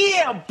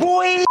 Yeah,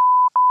 boy!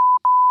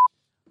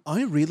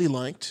 I really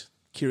liked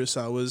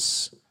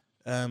Kurosawa's,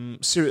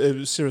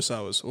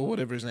 Kurosawa's, or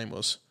whatever his name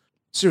was.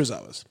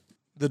 Kurosawa's,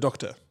 the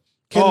doctor.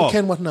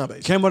 Ken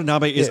Watanabe. Ken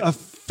Watanabe is a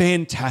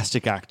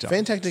fantastic actor.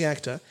 Fantastic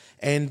actor.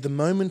 And the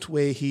moment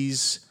where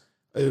he's,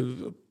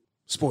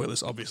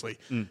 spoilers obviously,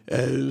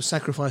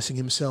 sacrificing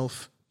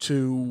himself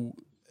to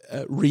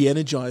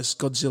re-energize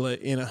Godzilla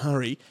in a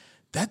hurry,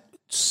 that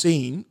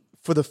scene,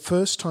 for the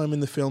first time in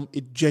the film,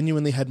 it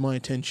genuinely had my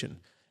attention.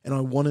 And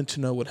I wanted to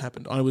know what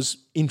happened. I was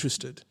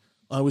interested.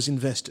 I was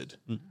invested.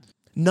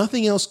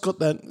 Nothing else got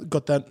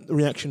that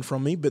reaction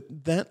from me,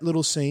 but that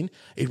little scene,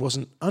 it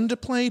wasn't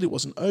underplayed, it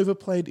wasn't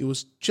overplayed, it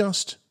was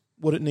just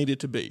what it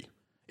needed to be.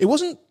 It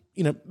wasn't,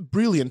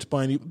 brilliant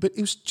by any, but it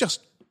was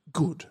just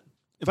good.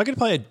 If I could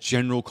play a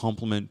general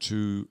compliment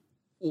to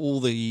all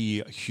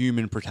the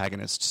human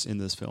protagonists in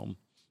this film,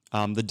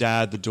 the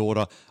dad, the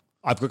daughter,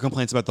 I've got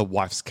complaints about the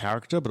wife's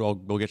character, but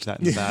we'll get to that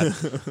in the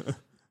bad.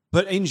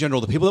 But in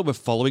general, the people that we're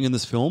following in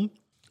this film,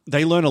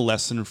 they learn a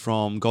lesson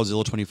from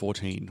Godzilla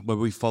 2014, where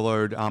we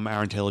followed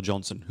Aaron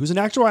Taylor-Johnson, who's an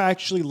actor I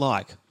actually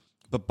like.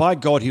 But by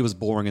God, he was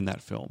boring in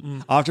that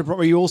film.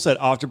 We all said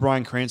after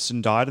Bryan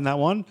Cranston died in that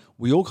one,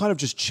 we all kind of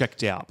just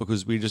checked out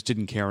because we just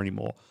didn't care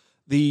anymore.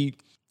 The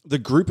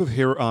group of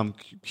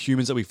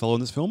humans that we follow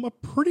in this film are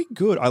pretty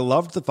good. I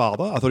loved the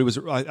father. I thought he was.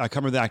 I can't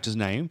remember the actor's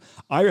name.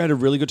 I had a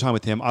really good time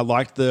with him. I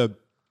liked the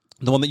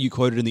one that you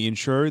quoted in the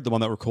intro, the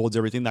one that records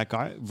everything. That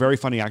guy, very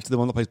funny actor. The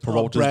one that plays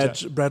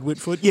Peralta's dad. Brad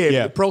Whitford.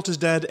 Yeah, Peralta's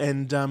dad,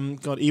 and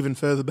got even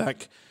further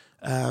back.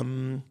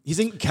 He's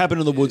in Cabin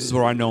in the Woods is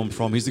where I know him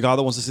from. He's the guy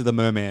that wants to see the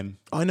merman.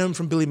 I know him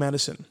from Billy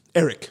Madison.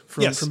 Eric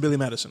from Billy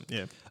Madison.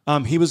 Yeah.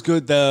 He was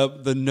good.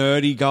 The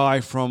nerdy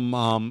guy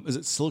from is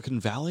it Silicon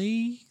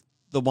Valley?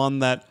 The one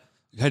that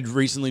had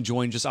recently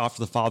joined just after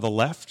the father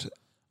left.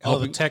 Oh,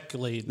 the tech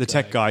lead. The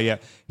tech guy, yeah.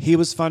 He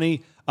was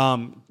funny.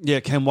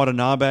 Ken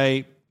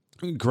Watanabe,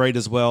 great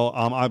as well.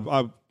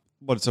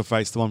 What's her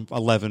face? The one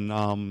 11.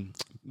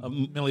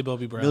 Millie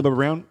Bobby Brown. Millie Bobby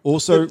Brown.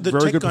 Also, the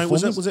very tech good guy,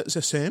 performance. was that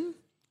Sam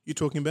you're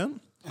talking about?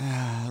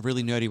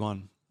 Really nerdy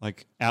one.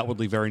 Like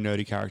outwardly very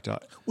nerdy character.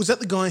 Was that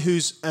the guy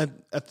who's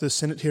at the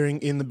Senate hearing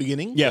in the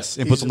beginning? Yes,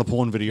 and puts on the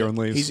porn video and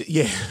leaves.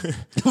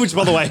 Which,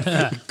 by the way,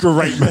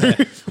 great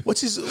move. What's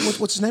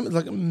his name?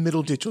 Like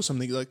Middleditch or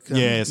something? Like something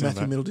Matthew like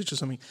that. Middleditch or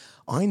something.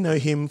 I know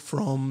him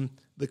from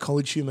the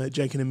College Humor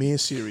Jake and Amir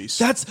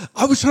series.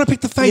 I was trying to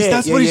pick the face.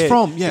 That's what he's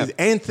from. Yeah.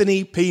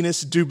 Anthony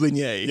Penis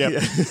Dublinier.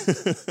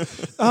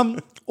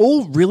 Yep.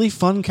 All really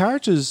fun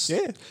characters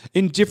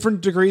in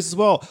different degrees as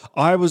well.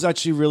 I was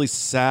actually really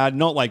sad.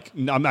 Not like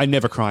I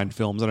never cry in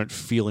films. I don't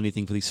feel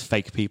anything for these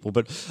fake people.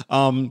 But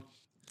I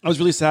was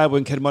really sad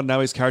when Ken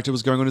Watanabe's character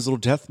was going on his little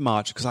death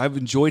march because I've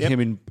enjoyed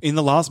him in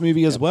the last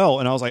movie as well.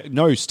 And I was like,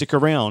 no, stick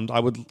around.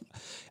 I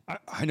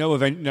know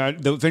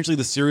eventually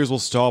the series will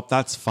stop.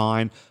 That's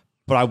fine.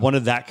 But I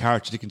wanted that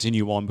character to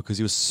continue on because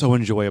he was so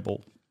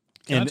enjoyable.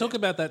 Can I talk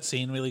about that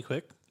scene really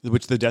quick?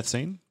 Which the death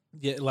scene?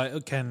 Yeah,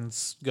 like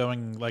Ken's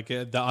going like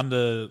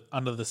the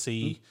under the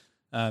sea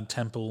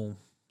temple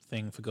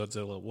thing for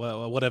Godzilla,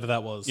 whatever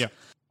that was. Yeah,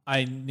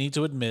 I need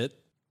to admit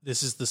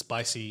this is the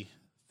spicy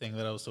thing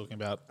that I was talking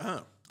about.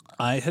 Oh.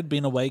 I had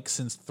been awake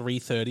since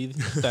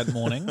 3:30 that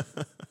morning.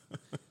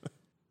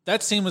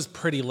 That scene was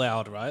pretty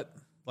loud, right?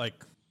 Like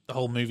the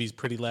whole movie's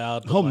pretty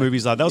loud. The whole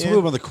movie's loud. That was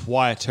probably one of the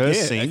quieter Yeah,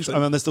 scenes. actually. I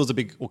mean, unless there was a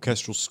big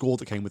orchestral score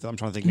that came with it. I'm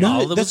trying to think.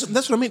 No, now. that's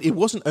what I mean. It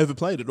wasn't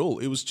overplayed at all.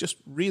 It was just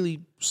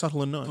really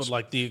subtle and nice. But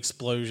like the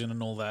explosion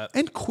and all that.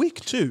 And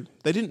quick too.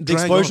 They didn't The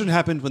drag explosion on.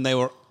 happened when they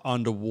were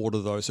underwater,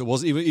 though. So it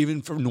was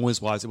even from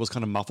noise wise, it was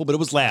kind of muffled, but it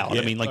was loud.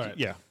 Yeah. I mean, like, All right.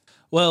 yeah.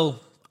 Well,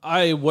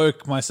 I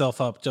woke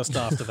myself up just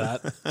after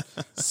that.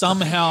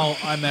 Somehow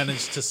I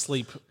managed to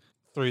sleep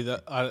through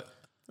that.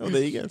 Oh,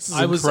 there you go.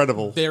 I was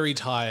incredible. very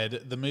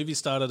tired. The movie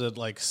started at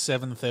like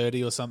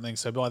 7:30 or something.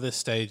 So by this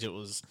stage, it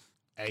was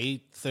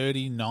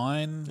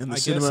 8:39. And the I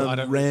cinema guess. I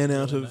don't ran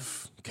really out know.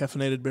 of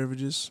caffeinated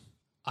beverages.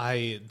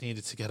 I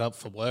needed to get up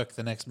for work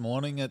the next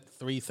morning at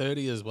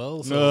 3:30 as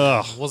well. So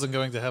Ugh. I wasn't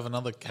going to have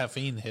another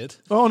caffeine hit.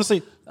 Well,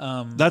 honestly,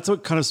 that's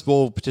what kind of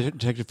spoiled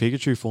Detective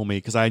Pikachu for me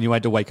because I knew I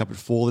had to wake up at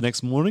 4 the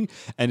next morning.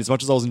 And as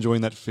much as I was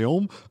enjoying that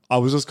film, I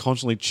was just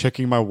constantly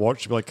checking my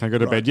watch to be like, can I go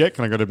to bed yet?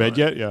 Can I go to bed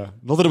yet? Yeah.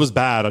 Not that it was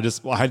bad. I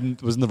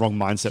was in the wrong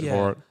mindset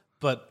for it.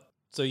 But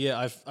so yeah,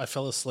 I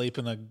fell asleep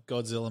in a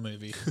Godzilla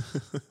movie.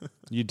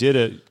 You did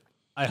it.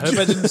 I hope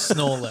I didn't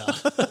snore loud.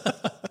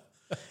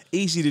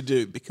 Easy to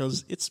do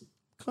because it's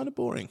kind of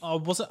boring.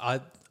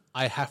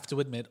 I have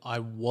to admit, I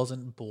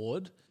wasn't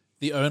bored.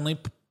 The only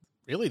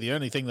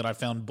thing that I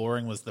found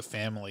boring was the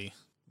family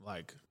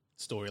like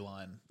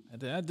storyline. It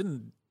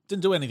didn't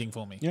do anything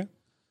for me. Yeah.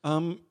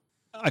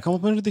 I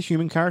complimented the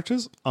human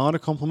characters. I want to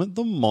compliment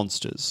the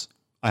monsters.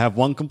 I have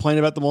one complaint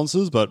about the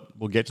monsters, but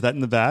we'll get to that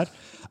in the bad.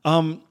 I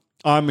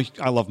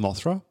love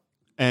Mothra,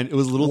 and it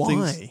was little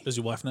things. Why? Does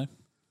your wife know?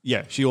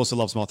 Yeah, she also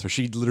loves Mothra.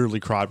 She literally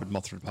cried when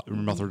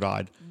Mothra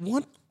died.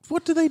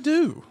 What do they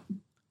do?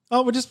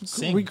 Oh,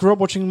 we grew up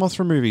watching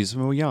Mothra movies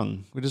when we were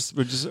young. We just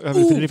have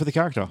an affinity for the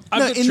character.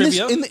 I've got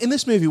trivia. in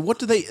this movie, what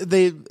do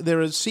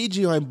they're a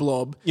CGI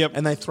blob,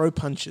 and they throw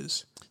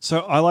punches. So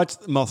I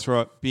liked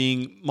Mothra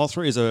being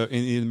Mothra is in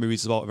the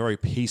movies as well a very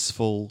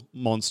peaceful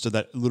monster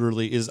that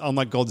literally is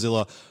unlike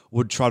Godzilla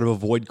would try to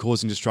avoid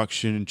causing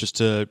destruction just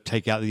to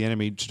take out the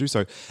enemy to do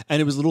so.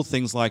 And it was little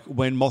things like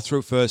when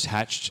Mothra first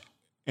hatched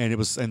and it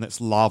was in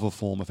its larva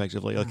form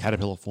effectively, like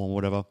caterpillar form or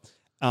whatever.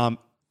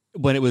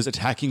 When it was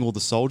attacking all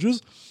the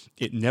soldiers,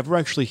 it never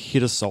actually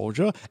hit a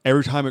soldier.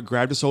 Every time it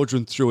grabbed a soldier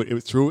and threw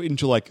it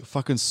into like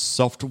fucking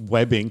soft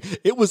webbing.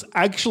 It was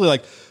actually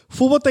like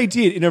for what they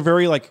did in a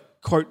very like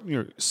quote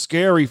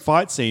scary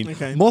fight scene.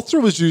 Okay.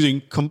 Mothra was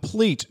using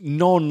complete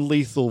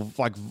non-lethal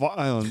like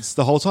violence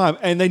the whole time,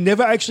 and they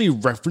never actually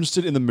referenced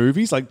it in the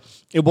movies. Like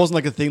it wasn't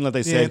like a thing that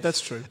they said. Yeah,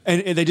 that's true.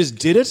 And they just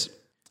did it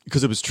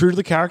because it was true to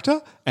the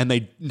character, and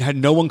they had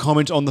no one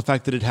comment on the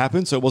fact that it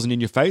happened, so it wasn't in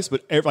your face.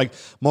 But like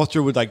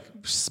Mothra would like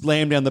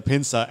slam down the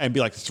pincer and be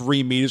like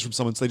 3 meters from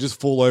someone, so they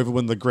just fall over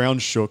when the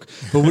ground shook,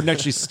 but wouldn't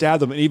actually stab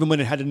them. And even when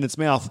it had it in its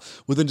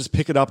mouth, would then just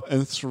pick it up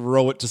and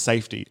throw it to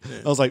safety. Yeah.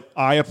 I was like,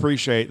 I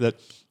appreciate that.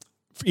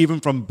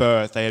 Even from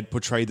birth, they had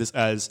portrayed this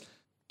as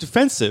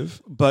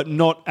defensive, but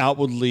not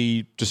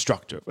outwardly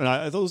destructive. And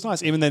I thought it was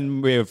nice. Even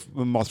then, we have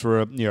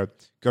Mothra,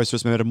 goes through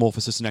its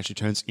metamorphosis and actually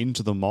turns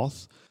into the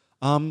moth.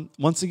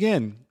 Once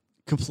again,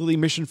 completely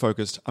mission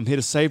focused. I'm here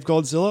to save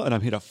Godzilla and I'm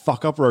here to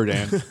fuck up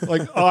Rodan.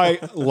 Like, I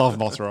love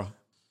Mothra.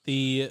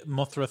 The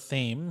Mothra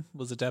theme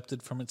was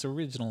adapted from its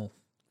original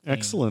theme.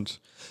 Excellent.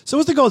 So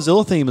was the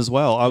Godzilla theme as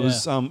well. I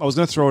was going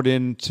to throw it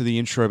into the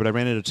intro, but I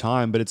ran out of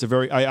time. But it's a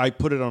very I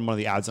put it on one of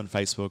the ads on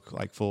Facebook,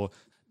 like for.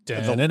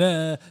 That's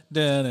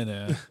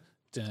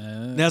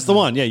the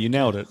one. Yeah, you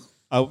nailed it.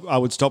 I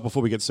would stop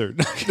before we get sued.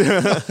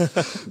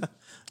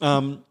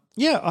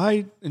 Yeah,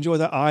 I enjoyed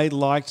that. I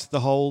liked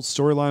the whole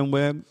storyline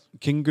where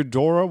King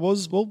Ghidorah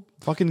was,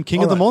 fucking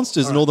king of the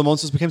monsters, and all the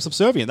monsters became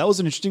subservient. That was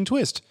an interesting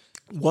twist.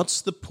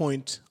 What's the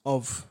point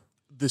of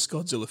this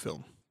Godzilla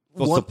film?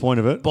 What's the point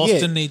of it?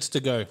 Boston needs to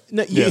go.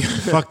 No,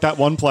 fuck that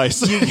one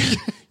place.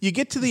 You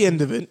get to the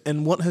end of it,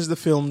 and what has the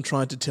film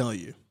tried to tell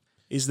you?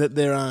 Is that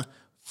there are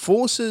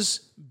forces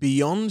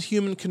beyond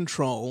human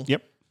control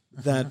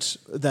that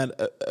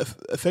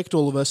affect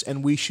all of us,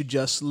 and we should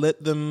just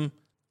let them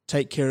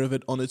take care of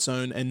it on its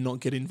own and not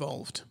get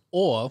involved.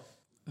 Or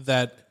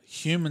that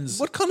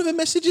humans... What kind of a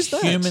message is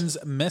that? Humans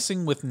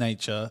messing with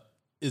nature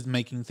is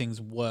making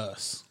things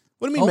worse.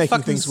 What do you mean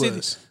making things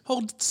worse?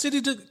 Whole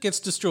city gets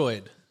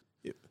destroyed.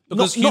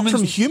 Not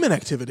from human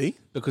activity.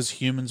 Because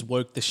humans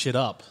woke the shit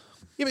up.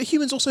 Yeah, but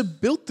humans also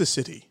built the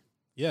city.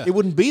 Yeah. It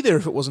wouldn't be there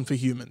if it wasn't for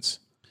humans.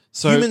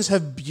 So humans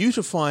have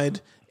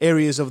beautified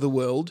areas of the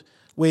world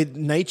where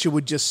nature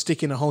would just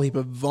stick in a whole heap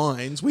of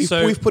vines. We've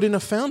put in a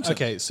fountain.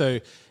 Okay, so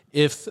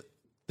if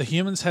the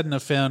humans hadn't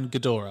have found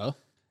Ghidorah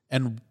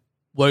and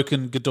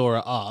woken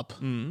Ghidorah up,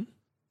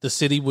 the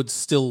city would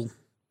still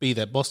be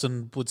there.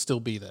 Boston would still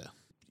be there.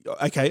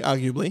 Okay,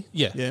 arguably.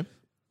 Yeah.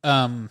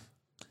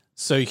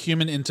 So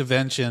human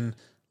intervention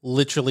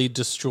literally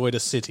destroyed a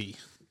city.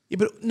 Yeah,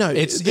 but no,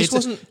 this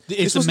wasn't a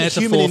human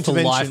metaphor for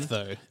intervention. life,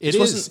 though. It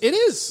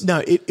is.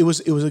 No, it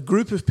was a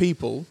group of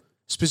people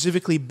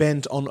specifically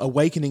bent on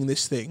awakening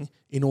this thing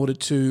in order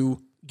to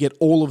get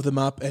all of them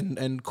up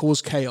and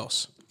cause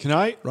chaos. Can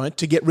I? Right?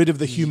 To get rid of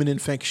the human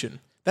infection.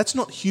 That's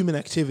not human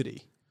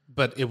activity.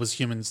 But it was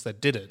humans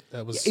that did it.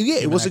 That was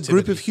it was human a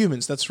group activity. of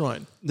humans. That's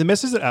right. The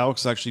message that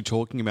Alex is actually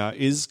talking about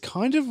is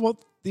kind of what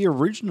the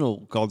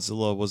original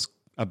Godzilla was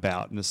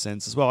about in a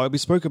sense as well. We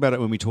spoke about it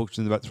when we talked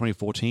about the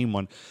 2014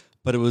 one,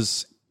 but it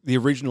was the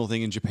original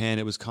thing in Japan.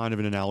 It was kind of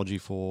an analogy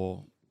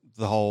for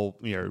the whole,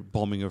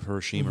 bombing of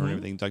Hiroshima and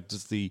everything, like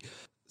just the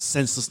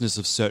senselessness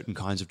of certain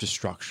kinds of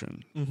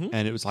destruction.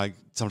 And it was like,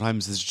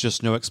 sometimes there's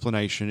just no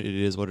explanation. It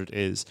is what it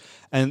is.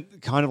 And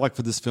kind of like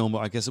for this film,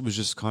 I guess it was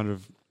just kind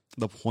of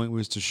the point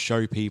was to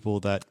show people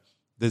that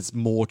there's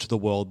more to the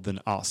world than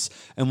us.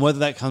 And whether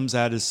that comes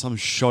out as some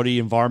shoddy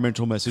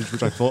environmental message,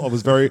 which I thought I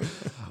was very,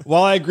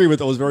 while I agree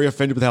with, I was very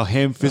offended with how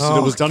ham-fisted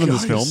it was done in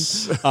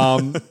this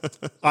film.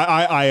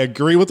 I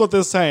agree with what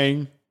they're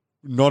saying,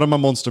 not in my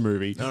monster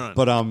movie. Right.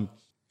 But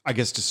I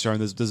guess just showing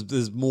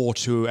there's more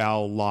to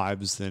our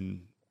lives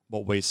than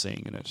what we're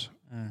seeing in it.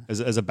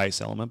 As a base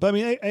element. But I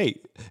mean,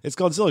 hey, it's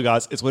Godzilla,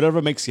 guys. It's whatever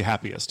makes you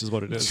happiest is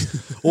what it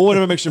is. Or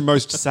whatever makes you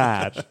most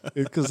sad.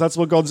 Because that's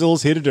what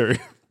Godzilla's here to do.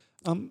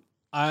 Nope,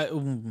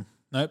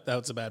 that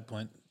was a bad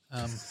point.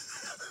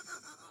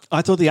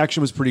 I thought the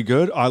action was pretty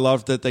good. I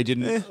loved that they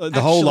didn't...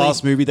 the whole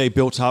last movie, they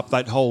built up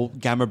that whole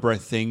gamma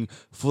breath thing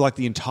for like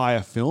the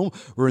entire film.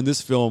 Where in this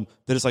film,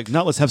 they're just like,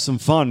 no, let's have some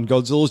fun.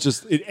 Godzilla's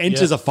just... It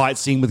enters a fight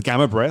scene with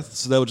gamma breath.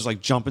 So they were just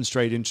like jumping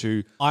straight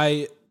into...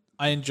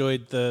 I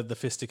enjoyed the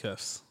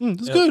fisticuffs. It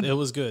was good. It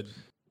was good.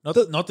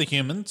 Not the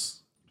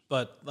humans,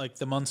 but like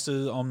the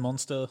monster on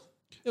monster.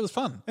 It was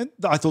fun. And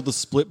I thought the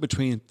split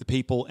between the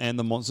people and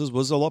the monsters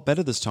was a lot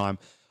better this time.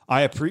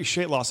 I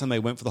appreciate last time they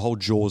went for the whole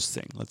Jaws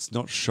thing. Let's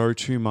not show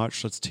too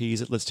much. Let's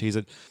tease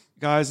it.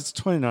 Guys, it's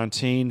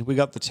 2019. We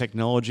got the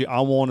technology.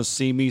 I want to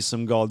see me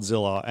some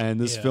Godzilla. And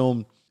this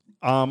film,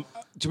 to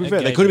be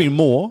fair, there could have been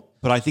more,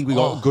 but I think we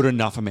got good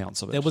enough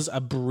amounts of it. There was a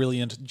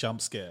brilliant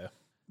jump scare.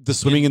 The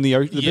swimming in the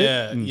ocean?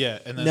 Yeah.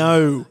 And then,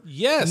 No.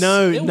 Yes.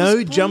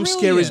 No jump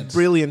scare is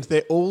brilliant.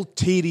 They're all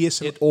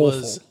tedious and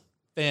awful. Was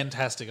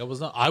fantastic.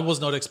 I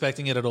was not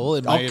expecting it at all.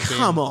 It may have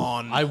come been,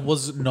 on. I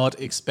was not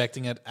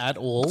expecting it at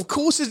all. Of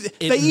course, It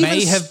they may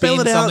even have spell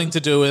been it out. something to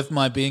do with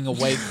my being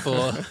awake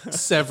for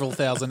several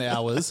thousand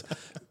hours,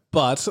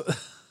 but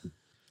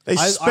They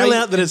spell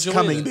out that it's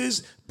enjoyed coming. it.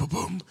 There's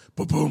boom,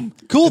 boom.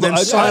 Cool, And then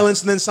but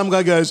silence, and then some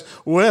guy goes,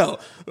 "Well,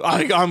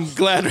 I'm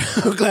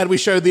glad we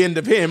showed the end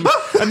of him."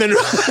 And then,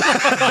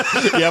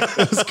 Yep,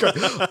 it was great.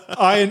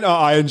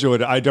 I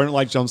enjoyed it. I don't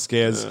like jump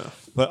scares,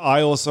 but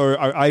I also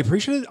I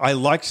appreciated. I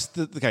liked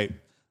the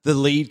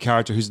lead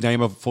character whose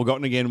name I've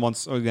forgotten again.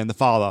 Once again, the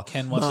father,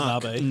 Ken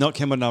Watanabe. not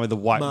Ken Watanabe, the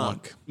white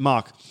Mark.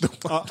 one,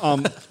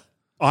 Mark.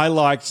 I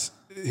liked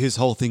his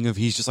whole thing of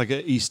he's just like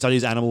he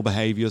studies animal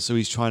behavior, so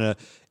he's trying to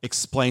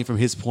explain from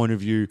his point of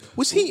view.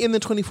 was he in the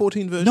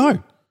 2014 version?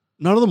 No,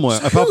 none of them were,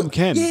 apart from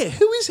Ken. Yeah,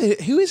 who is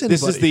it? Who is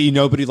anybody? This is the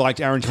nobody liked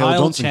Aaron Taylor Kyle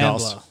Johnson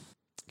Chandler. cast.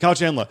 Kyle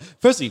Chandler.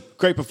 Firstly,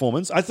 great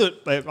performance. I thought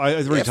I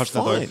already touched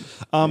on that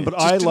though. But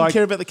Just I didn't like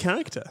care about the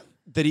character.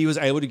 that he was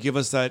able to give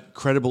us that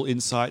credible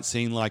insight,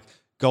 seeing like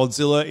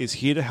Godzilla is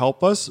here to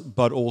help us,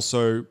 but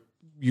also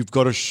you've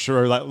got to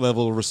show that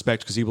level of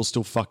respect because he will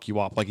still fuck you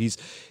up. Like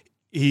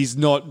he's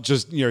not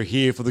just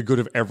here for the good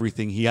of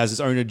everything. He has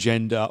his own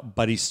agenda,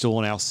 but he's still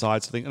on our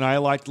side. So and I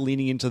liked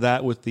leaning into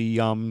that with the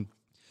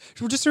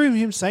just hearing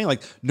him saying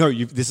like, no,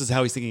 this is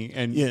how he's thinking,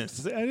 and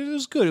it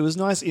was good. It was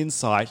nice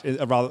insight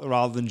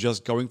rather than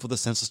just going for the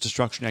senseless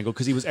destruction angle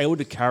because he was able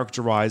to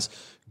characterize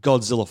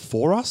Godzilla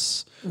for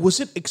us. Was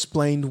it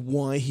explained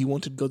why he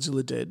wanted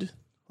Godzilla dead?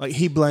 Like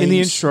he blames In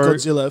the intro-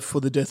 Godzilla for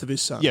the death of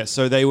his son. Yeah,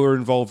 so they were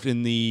involved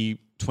in the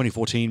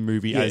 2014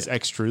 movie as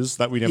extras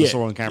that we never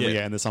saw on camera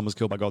yet, and the son was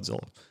killed by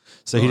Godzilla.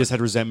 So he just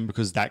had resentment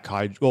because that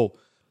kaiju... Well,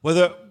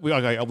 whether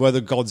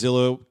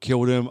Godzilla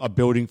killed him, a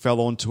building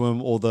fell onto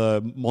him, or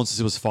the monsters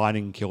he was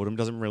fighting killed him,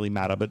 doesn't really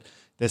matter, but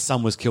their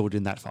son was killed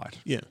in that fight.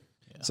 Yeah.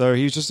 So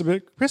he was just a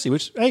bit prissy,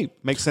 which, hey,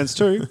 makes sense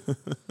too.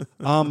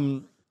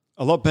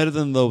 A lot better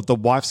than the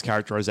wife's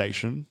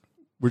characterization,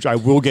 which I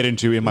will get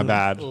into in my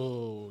bad.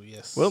 Oh,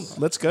 yes. Well,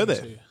 let's go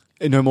there.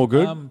 No more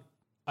good?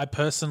 I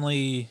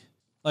personally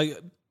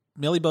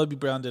Millie Bobby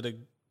Brown did a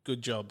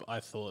good job, I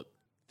thought.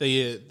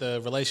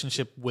 The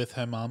relationship with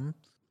her mum,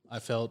 I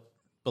felt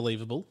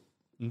believable.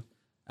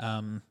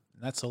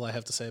 That's all I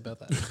have to say about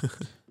that.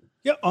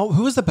 Yeah. Oh,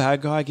 who was the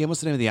bad guy again?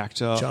 What's the name of the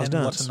actor? Charles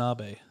Ken Dance.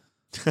 Watanabe.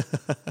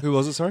 Who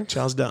was it? Sorry,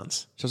 Charles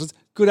Dance.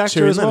 good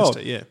actor Tyrion as well.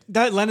 Lannister, yeah.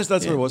 That Lannister.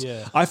 That's what it was.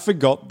 Yeah. I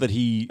forgot that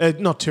he.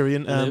 Not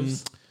Tyrion.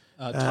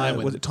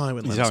 Tywin. Was it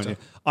Tywin He's Lannister? Tywin, yeah.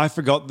 I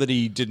forgot that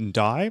he didn't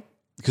die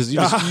because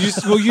you're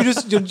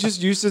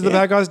just used to the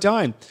bad guys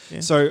dying. Yeah.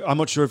 So I'm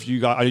not sure if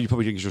you guys. I know you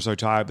probably think you're so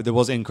tired, but there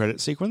was an end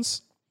credit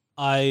sequence.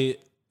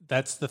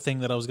 That's the thing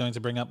that I was going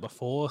to bring up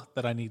before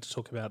that I need to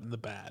talk about in the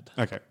bad.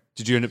 Okay.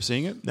 Did you end up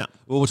seeing it? No.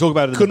 Well, we'll talk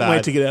about it in Couldn't the bad.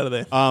 wait to get out of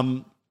there.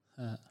 All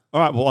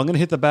right. Well, I'm going to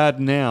hit the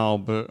bad now,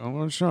 but I'm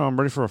not sure I'm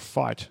ready for a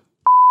fight.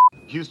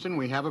 Houston,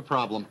 we have a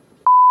problem.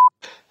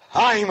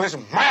 I'm as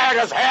mad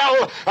as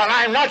hell, and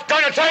I'm not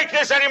gonna take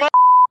this anymore!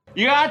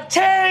 You are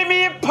tearing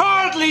me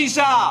apart,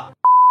 Lisa!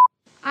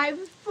 I've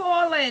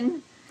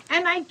fallen,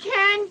 and I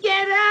can't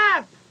get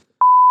up!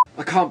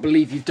 I can't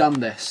believe you've done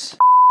this.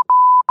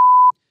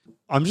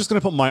 I'm just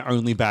going to put my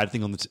only bad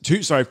thing on the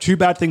two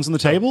bad things on the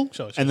table,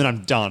 Sure. and then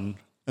I'm done.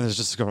 And it's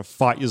just going to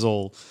fight you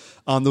all.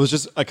 There was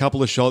just a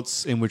couple of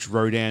shots in which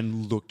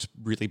Rodan looked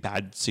really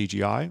bad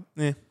CGI.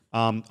 Yeah.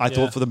 I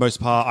thought for the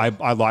most part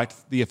I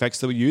liked the effects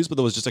that were used, but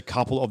there was just a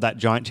couple of that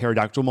giant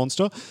pterodactyl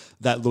monster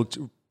that looked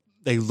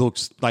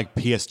like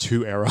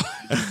PS2 era.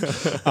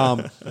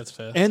 That's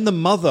fair. And the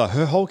mother,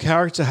 her whole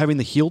character having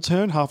the heel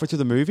turn halfway through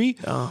the movie,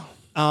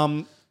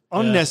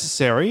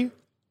 unnecessary.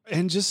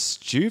 And just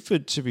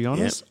stupid, to be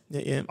honest.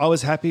 Yeah. I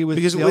was happy with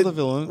the other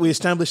villain. We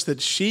established that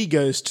she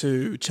goes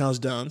to Charles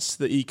Dance,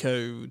 the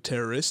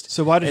eco-terrorist.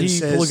 So why did and he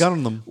says, pull a gun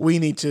on them? We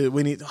need.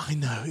 I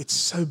know, it's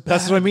so bad.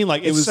 That's what I mean.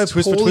 Like, it was so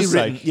twist for poorly twist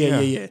written. sake.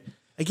 Yeah.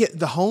 Again,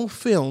 the whole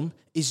film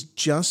is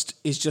just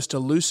a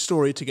loose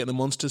story to get the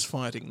monsters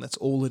fighting. That's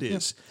all it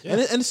is. Yeah.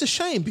 And it's a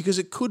shame because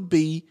it could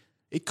be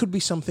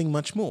something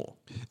much more.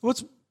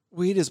 What's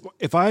weird is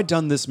if I had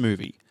done this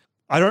movie,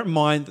 I don't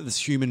mind that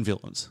there's human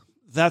villains.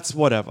 That's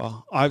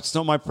whatever. It's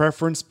not my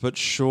preference, but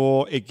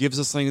sure, it gives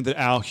us something that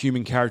our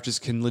human characters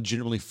can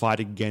legitimately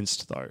fight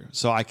against, though.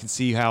 So I can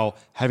see how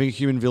having a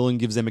human villain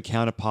gives them a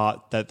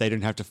counterpart that they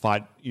don't have to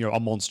fight, a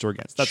monster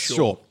against. That's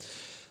sure.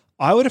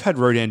 I would have had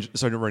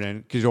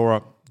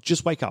Ghidorah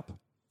just wake up.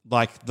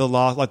 Like the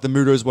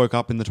Mudos woke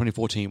up in the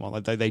 2014 one.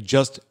 Like they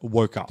just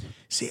woke up.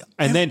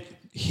 Then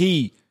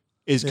he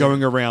is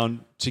going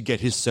around to get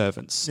his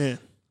servants. Yeah.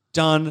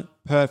 Done.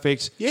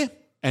 Perfect. Yeah.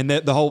 And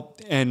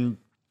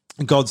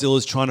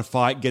Godzilla's trying to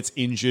fight, gets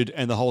injured,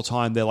 and the whole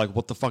time they're like,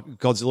 what the fuck?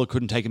 Godzilla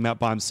couldn't take him out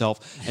by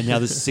himself, and now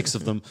there's 6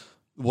 of them.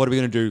 What are we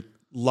going to do?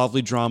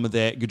 Lovely drama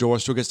there. Ghidorah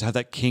still gets to have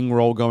that king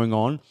role going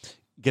on,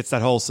 gets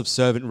that whole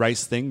subservient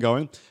race thing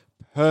going.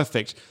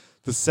 Perfect.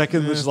 The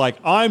second was like,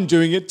 I'm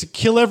doing it to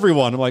kill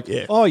everyone. I'm like,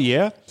 oh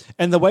yeah.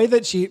 And the way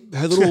that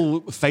her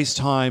little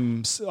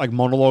FaceTime like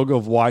monologue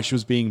of why she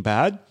was being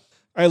bad,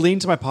 I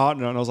leaned to my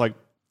partner and I was like,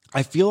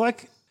 I feel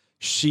like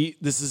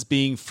this is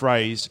being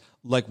phrased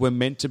like we're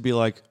meant to be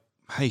like,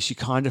 hey, she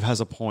kind of has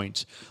a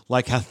point.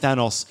 Like how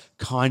Thanos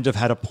kind of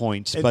had a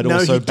point, but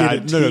also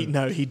bad. He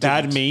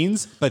bad didn't.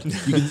 means, but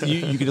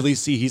you can at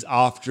least see he's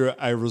after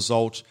a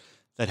result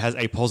that has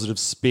a positive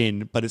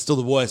spin, but it's still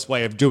the worst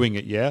way of doing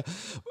it, yeah?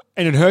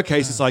 And in her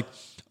case, it's like,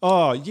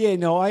 oh, yeah,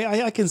 no,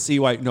 I can see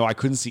why. No, I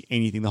couldn't see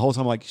anything. The whole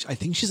time, like, I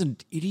think she's an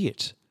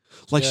idiot.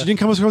 Like, she didn't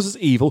come across as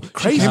evil.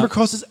 Crazy. She came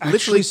across as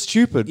actually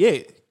stupid. Yeah.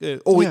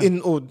 Or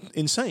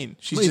insane.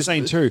 She's just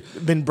insane too.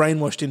 Been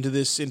brainwashed into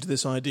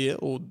this idea,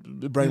 or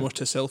brainwashed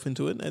herself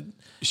into it. And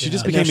she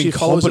just became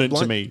incompetent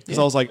to me. Because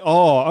I was like,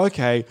 oh,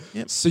 okay.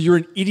 Yep. So you're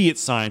an idiot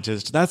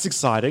scientist. That's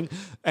exciting.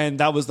 And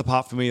that was the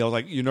part for me. I was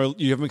like, you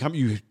haven't become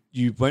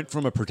you went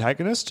from a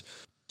protagonist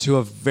to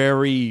a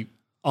very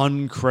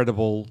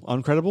uncredible.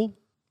 Uncredible,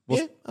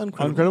 is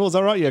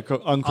that right? Yeah,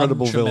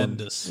 uncredible villain.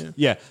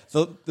 Yeah.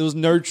 There was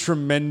no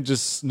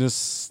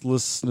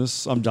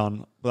tremendousness. I'm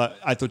done. But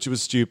I thought she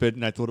was stupid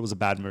and I thought it was a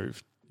bad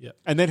move. Yeah.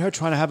 And then her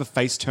trying to have a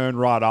face turn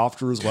right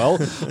after as well.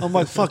 I'm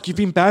like, fuck, you've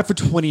been bad for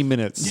 20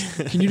 minutes.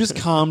 Can you just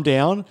calm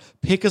down?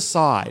 Pick a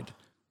side.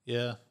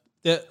 Yeah.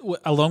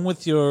 Along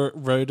with your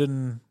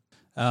Rodan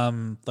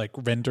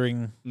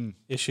rendering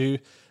issue,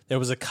 there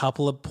was a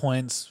couple of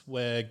points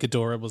where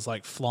Ghidorah was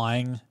like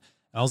flying. And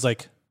I was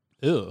like,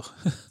 ew.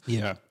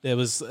 Yeah. There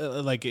was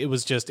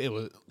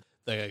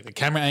the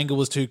camera angle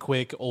was too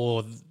quick,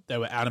 or they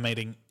were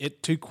animating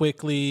it too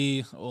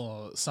quickly,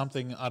 or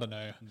something. I don't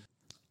know.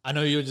 I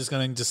know you're just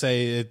going to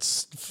say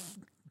it's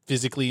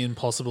physically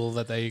impossible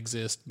that they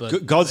exist, but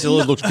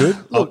Godzilla looked good.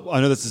 I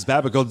know this is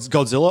bad, but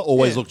Godzilla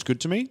always looked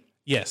good to me.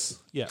 Yes.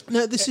 Yeah.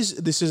 No, this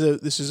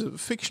is a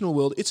fictional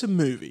world. It's a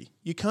movie.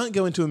 You can't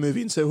go into a movie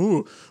and say,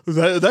 "Oh,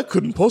 that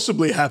couldn't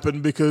possibly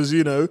happen because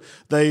they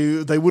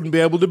wouldn't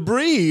be able to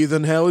breathe,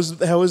 and how is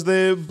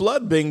their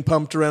blood being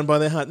pumped around by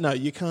their heart?" No,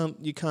 you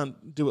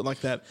can't do it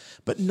like that.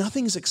 But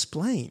nothing's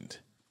explained.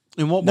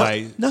 In what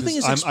way? Nothing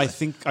is explained. I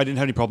think I didn't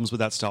have any problems with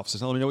that stuff. So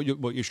tell me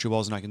what your issue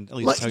was, and I can at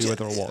least tell you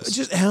whether it was.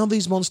 Just how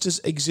these monsters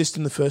exist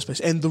in the first place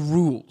and the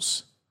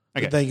rules.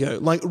 Okay. That they go.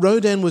 Like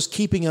Rodan was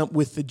keeping up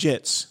with the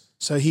jets.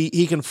 So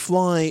he can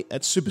fly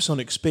at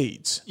supersonic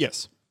speeds.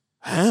 Yes.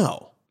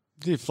 How?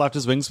 He flapped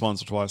his wings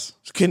once or twice.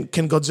 Can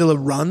Godzilla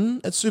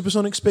run at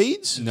supersonic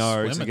speeds?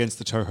 No, it's against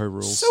the Toho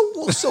rules.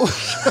 So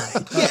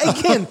yeah,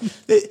 again,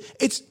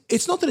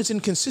 it's not that it's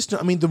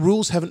inconsistent. I mean, the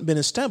rules haven't been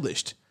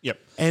established. Yep.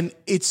 And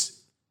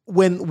it's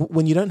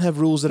when you don't have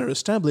rules that are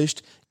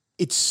established,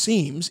 it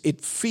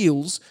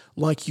feels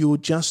like you're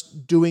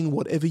just doing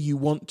whatever you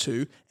want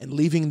to and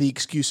leaving the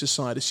excuse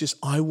aside. It's just,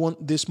 I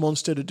want this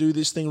monster to do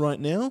this thing right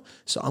now,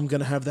 so I'm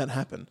going to have that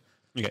happen.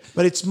 Okay.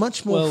 But it's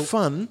much more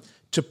fun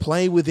to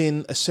play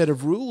within a set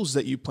of rules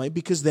that you play,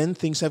 because then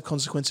things have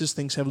consequences,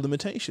 things have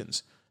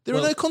limitations. There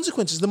are no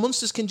consequences. The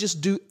monsters can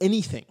just do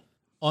anything.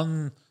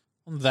 On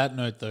that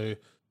note, though,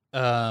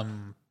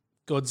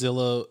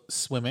 Godzilla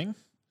swimming.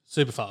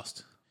 super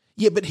fast.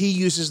 Yeah, but he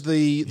uses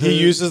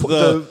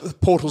the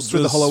portals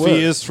through the Hollow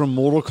spheres Earth. from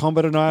Mortal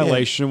Kombat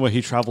Annihilation, where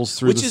he travels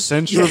through the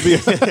center of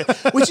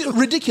the. Which is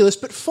ridiculous,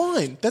 but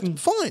fine.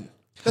 That's fine.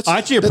 I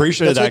actually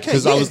appreciated that okay.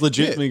 because I was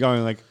legitimately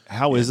going like,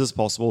 "How is this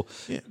possible?"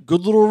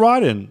 Good little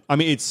write-in. I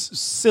mean, it's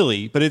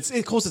silly, but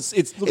of course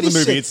it's look at the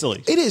movie. It's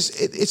silly. It is.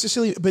 It's a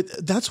silly, but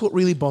that's what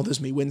really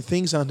bothers me when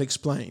things aren't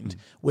explained.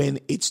 When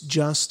it's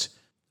just,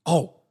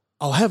 I'll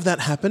have that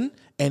happen,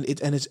 and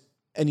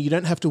you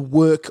don't have to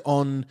work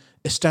on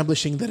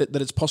establishing that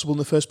it's possible in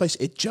the first place.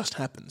 It just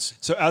happens.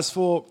 So as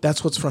for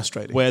that's what's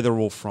frustrating. Where they're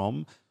all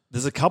from.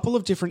 There's a couple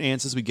of different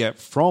answers we get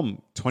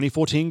from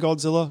 2014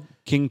 Godzilla,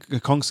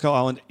 Kong Skull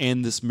Island,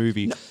 and this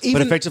movie. No,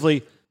 but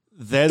effectively,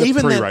 they're the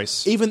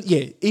pre-race. Even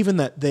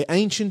that. They're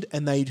ancient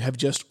and they have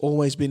just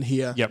always been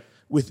here. Yep.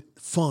 With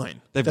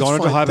fine. They've gone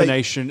into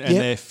hibernation and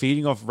they're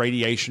feeding off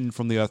radiation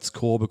from the Earth's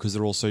core because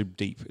they're all so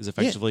deep, is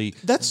effectively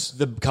that's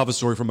the cover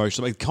story for most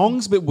of them. Like,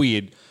 Kong's a bit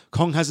weird.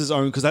 Kong has his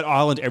own, because that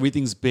island,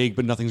 everything's big,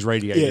 but nothing's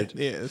radiated.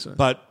 Yeah, that's right.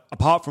 But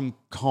apart from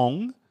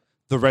Kong,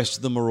 the rest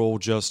of them are all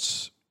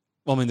just...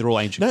 Well, I mean, they're all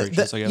ancient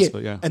creatures, I guess,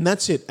 but yeah. And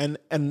that's it. And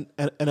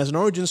as an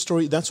origin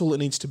story, that's all it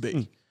needs to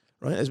be,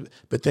 right?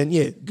 But then,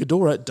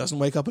 Ghidorah doesn't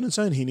wake up on its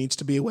own. He needs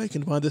to be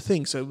awakened by the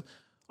thing. So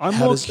how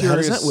does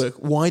that work?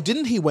 Why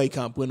didn't he wake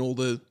up when all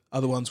the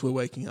other ones were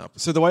waking up?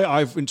 So the way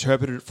I've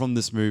interpreted it from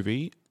this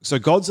movie, so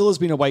Godzilla's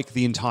been awake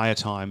the entire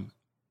time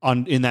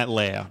in that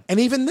lair. And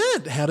even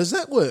that, how does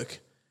that work?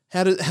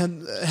 How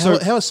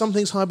are some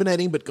things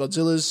hibernating, but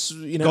Godzilla's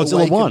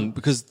Godzilla won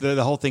because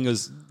the whole thing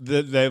is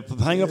they're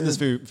playing up in this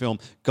film.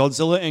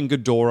 Godzilla and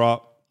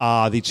Ghidorah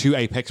are the two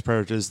apex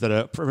predators that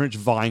are pretty much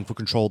vying for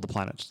control of the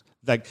planet.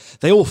 Like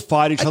they all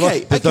fight each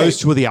other, but those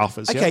two are the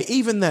alphas. Okay,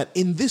 even that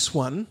in this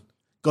one,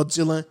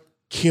 Godzilla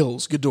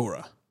kills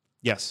Ghidorah.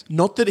 Yes,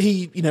 not that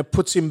he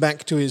puts him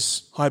back to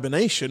his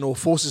hibernation or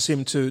forces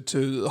him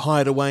to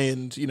hide away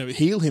and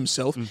heal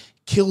himself.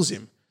 Kills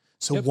him.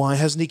 So why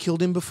hasn't he killed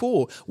him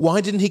before?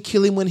 Why didn't he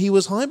kill him when he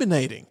was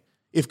hibernating?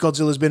 If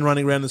Godzilla's been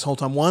running around this whole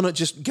time, why not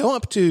just go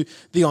up to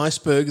the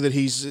iceberg that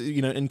he's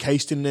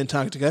encased in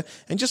Antarctica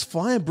and just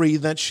fire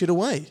breathe that shit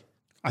away?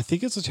 I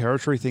think it's a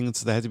territory thing,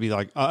 so they had to be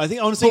like. I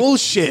think honestly,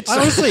 bullshit.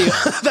 Honestly,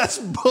 that's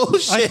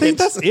bullshit. I think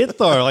that's it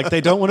though. Like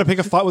they don't want to pick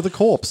a fight with a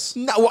corpse.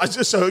 No,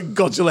 so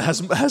Godzilla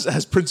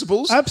has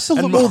principles.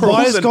 Absolutely.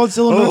 Why is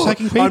Godzilla not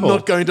attacking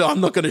people? I'm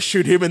not going to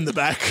shoot him in the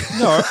back.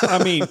 No,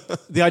 I mean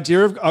the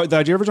idea of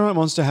a giant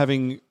monster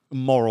having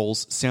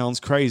morals sounds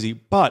crazy,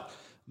 but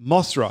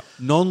Mothra,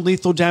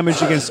 non-lethal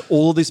damage against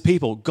all of these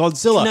people.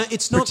 Godzilla,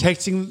 it's not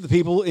protecting the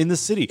people in the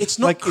city. It's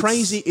not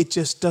crazy. It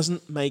just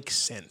doesn't make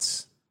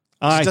sense.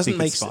 I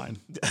think it's fine.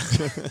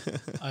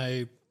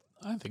 I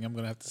think I'm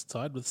going to have to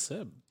side with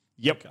Seb.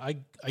 Yep.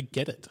 I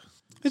get it.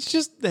 It's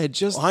just they're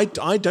just. I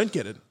don't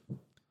get it.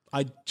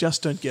 I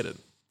just don't get it.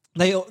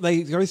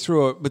 They go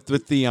through it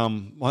with the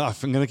I'm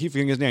going to keep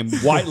forgetting his name.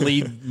 White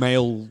lead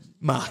male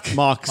Mark's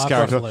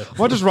character.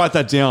 Ruffalo. I'll just write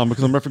that down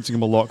because I'm referencing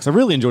him a lot because I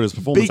really enjoyed his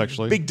performance.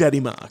 Actually, Big Daddy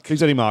Mark.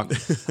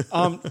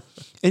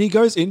 And he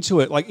goes into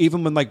it like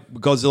even when like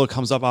Godzilla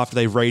comes up after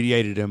they've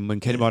radiated him when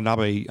Ken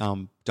Watanabe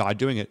died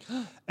doing it,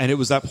 and it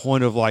was that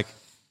point of like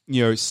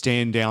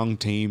stand down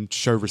team,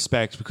 show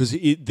respect because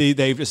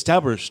they've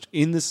established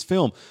in this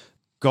film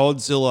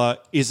Godzilla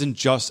isn't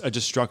just a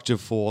destructive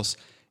force.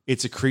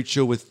 It's a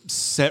creature with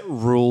set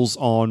rules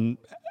on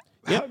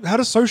how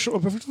to social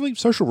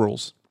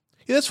rules.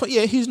 Yeah, that's what.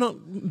 Yeah, he's not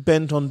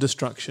bent on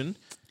destruction.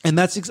 And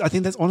I think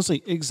that's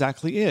honestly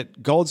exactly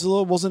it.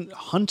 Godzilla wasn't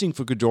hunting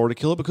for Ghidorah to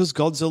kill it because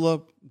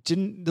Godzilla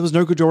there was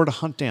no Ghidorah to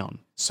hunt down.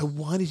 So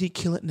why did he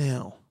kill it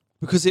now?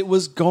 Because it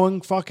was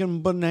going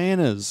fucking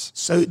bananas.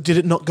 So did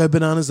it not go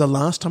bananas the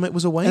last time it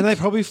was awake? And they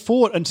probably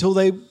fought until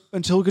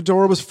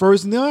Ghidorah was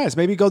frozen in the ice.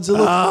 Maybe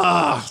Godzilla...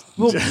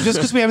 Well, just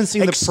because we haven't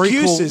seen the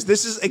prequel...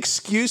 This is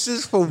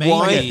excuses for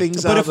why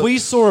things are... But if we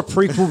saw a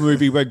prequel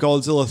movie where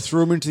Godzilla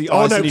threw him into the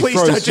ice and he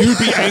froze, you'd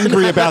be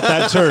angry about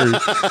that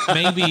too.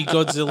 Maybe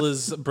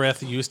Godzilla's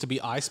breath used to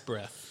be ice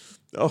breath.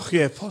 Oh,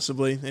 yeah,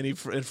 possibly. And it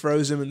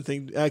froze him and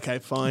think, okay,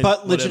 fine.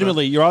 But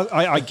legitimately,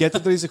 I get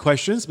that these are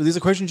questions, but these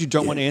are questions you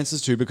don't want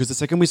answers to because the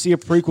second we see a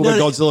prequel where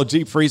Godzilla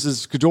deep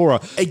freezes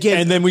Ghidorah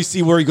again, and then we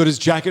see where he got his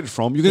jacket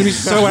from, you're going to be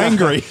so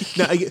angry.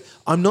 No,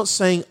 I'm not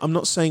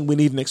saying we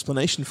need an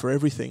explanation for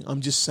everything. I'm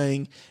just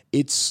saying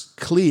it's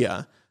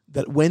clear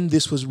that when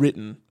this was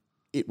written,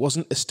 it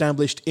wasn't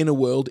established in a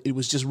world. It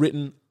was just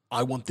written,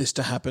 I want this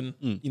to happen.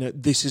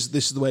 This is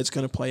the way it's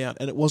going to play out.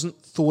 And it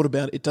wasn't thought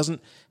about. It doesn't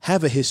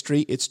have a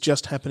history. It's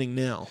just happening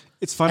now.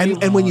 It's funny.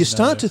 And when you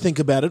start to think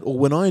about it, or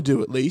when I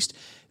do at least,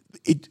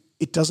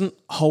 it doesn't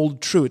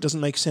hold true. It doesn't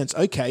make sense.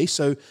 Okay,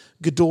 so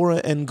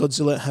Ghidorah and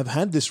Godzilla have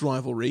had this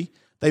rivalry.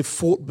 They've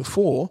fought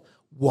before.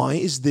 Why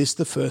is this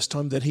the first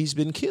time that he's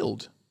been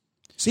killed?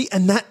 See,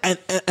 and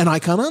I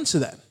can't answer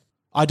that.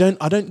 I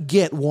don't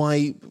get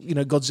why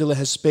Godzilla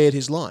has spared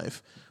his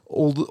life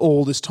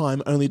all this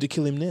time only to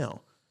kill him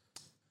now.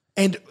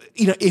 And,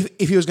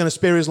 if he was going to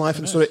spare his life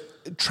and sort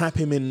of trap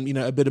him in,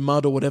 a bit of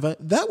mud or whatever,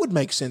 that would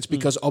make sense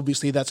because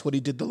obviously that's what he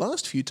did the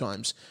last few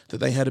times that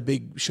they had a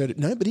big show.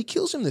 No, but he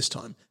kills him this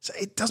time. So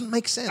it doesn't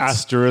make sense.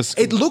 Asterisk.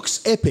 It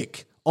looks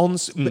epic,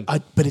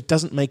 but it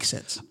doesn't make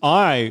sense.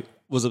 I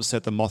was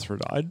upset that Mothra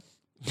died.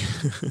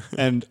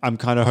 And I'm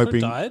kind of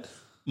hoping... died?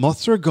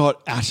 Mothra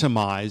got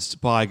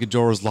atomized by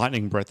Ghidorah's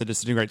lightning breath that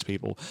disintegrates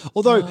people.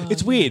 Although,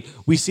 it's weird.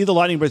 We see the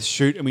lightning breath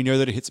shoot and we know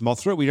that it hits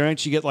Mothra. We don't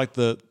actually get like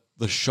the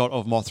shot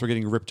of Mothra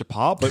getting ripped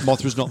apart, but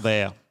Mothra's not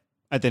there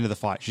at the end of the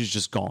fight. She's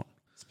just gone.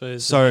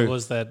 Suppose it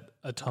was that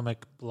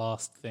atomic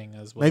blast thing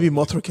as well. Maybe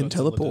Mothra can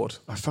teleport.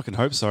 I fucking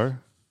hope so.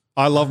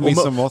 I love me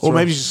some Mothra. Or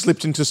maybe she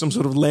slipped into some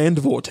sort of land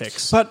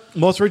vortex. But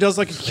Mothra does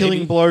like a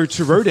killing blow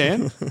to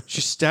Rodan. She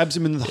stabs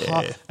him in the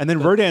heart. And then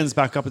Rodan's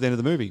back up at the end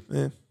of the movie.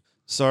 Yeah.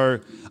 So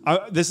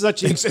this is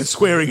actually... And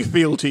swearing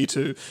fealty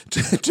to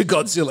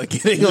Godzilla,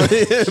 getting on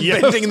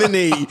it, bending the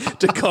knee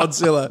to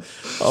Godzilla.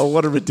 Oh,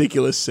 what a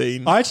ridiculous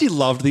scene. I actually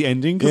loved the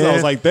ending because I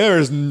was like, there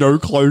is no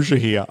closure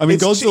here. I mean,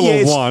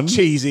 Godzilla won. It's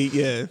cheesy,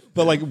 yeah.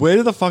 But like,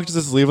 where the fuck does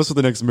this leave us for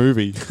the next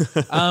movie?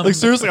 Like,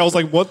 seriously, I was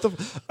like, what the...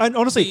 And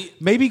honestly,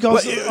 maybe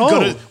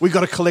Godzilla... We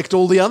got to collect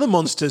all the other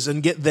monsters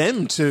and get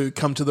them to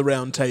come to the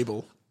round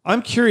table.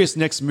 I'm curious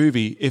next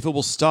movie if it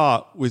will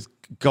start with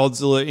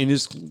Godzilla in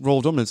his role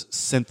of dominance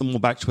sent them all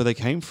back to where they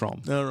came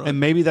from. Oh, right. And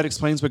maybe that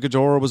explains where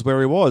Ghidorah was where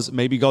he was.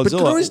 Maybe Godzilla...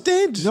 But Ghidorah's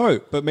dead. No,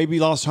 but maybe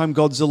last time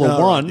Godzilla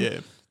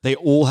won, they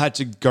all had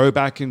to go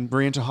back and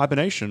bring into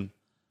hibernation.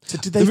 So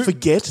did they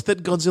forget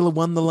that Godzilla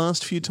won the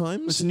last few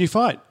times? It's a new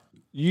fight.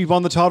 You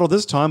won the title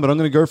this time, but I'm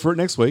going to go for it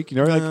next week.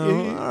 All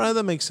right,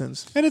 that makes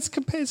sense. And it's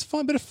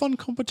fun, bit of fun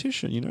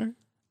competition,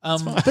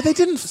 But they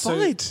didn't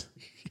fight.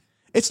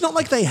 It's not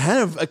like they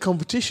have a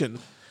competition. I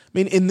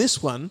mean, in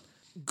this one...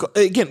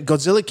 Again,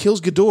 Godzilla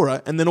kills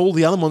Ghidorah, and then all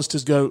the other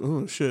monsters go,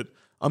 oh, shit,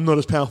 I'm not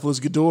as powerful as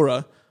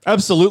Ghidorah.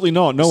 Absolutely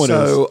not. No one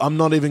is. So I'm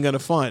not even going to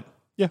fight.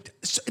 Yeah.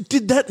 So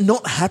did that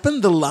not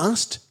happen the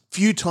last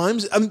few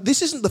times? I mean,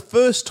 this isn't the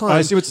first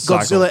time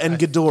Godzilla and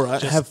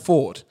Ghidorah have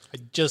fought. I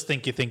just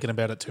think you're thinking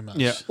about it too much.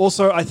 Yeah.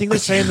 Also, I think they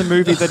say in the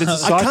movie that it's a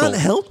cycle. I can't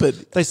help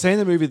it. They say in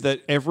the movie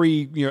that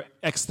every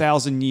X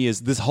thousand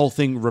years, this whole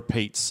thing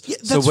repeats. Yeah,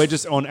 so we're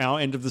just on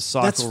our end of the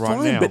cycle right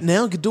now. But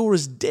now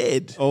Ghidorah's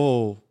dead.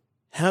 Oh.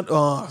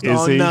 No.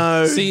 See,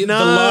 no,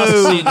 the last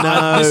scene.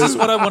 no. This is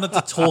what I wanted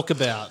to talk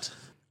about.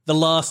 The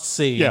last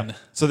scene. Yeah.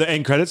 So the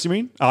end credits, you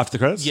mean? After the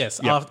credits? Yes,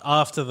 Yeah.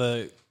 after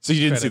the So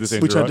you didn't see credits.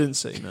 this, Which right? I didn't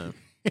see, no.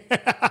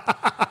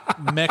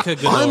 Mecha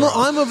Ghidorah.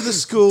 I'm of the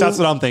school... That's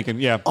what I'm thinking,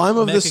 yeah. I'm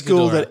of the Mecha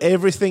school Ghidorah. that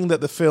everything that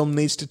the film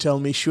needs to tell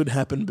me should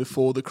happen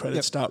before the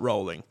credits start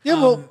rolling. Yeah,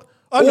 well...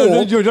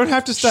 no, you don't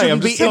have to stay. I'm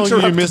just telling you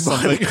you missed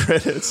something. The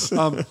credits.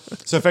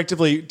 So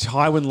effectively,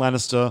 Tywin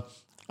Lannister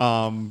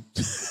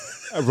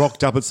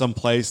rocked up at some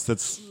place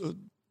that's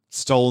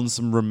stolen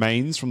some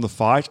remains from the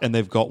fight, and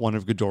they've got one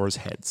of Ghidorah's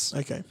heads.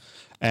 Okay.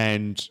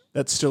 And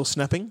that's still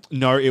snapping?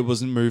 No, it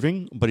wasn't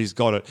moving, but he's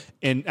got it.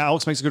 And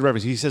Alex makes a good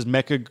reference. He says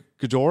Mecha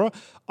Ghidorah.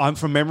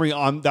 From memory,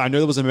 I know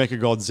there was a Mecha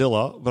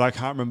Godzilla, but I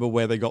can't remember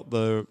where they got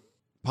the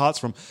parts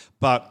from.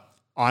 But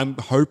I'm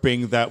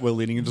hoping that we're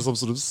leading into some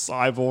sort of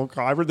cyborg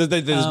hybrid.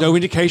 There's no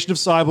indication of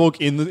cyborg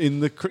in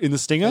the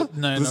stinger.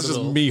 No, this not is at just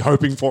all. me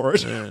hoping for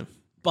it. Yeah.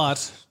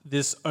 But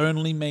this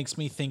only makes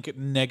me think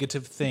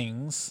negative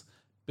things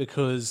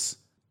because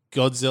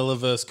Godzilla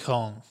vs.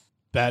 Kong,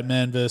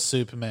 Batman vs.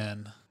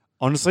 Superman.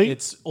 Honestly,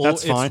 that's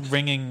fine. It's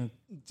ringing.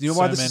 Do you know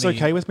why this is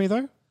okay with me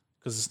though?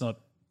 Because it's not.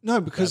 No,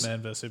 because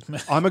Batman vs.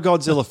 Superman. I'm a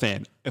Godzilla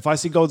fan. If I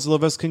see Godzilla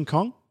vs. King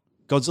Kong,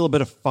 Godzilla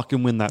better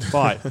fucking win that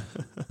fight.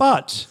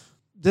 But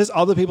there's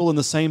other people in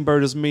the same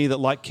boat as me that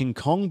like King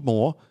Kong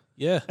more.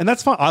 Yeah, and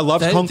that's fine. I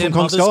love Kong from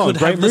Kong Skull. Could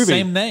Great have movie. The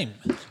same name.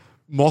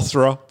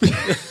 Mothra.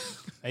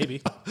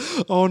 Maybe.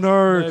 Oh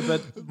no! No,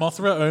 but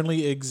Mothra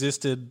only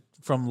existed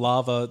from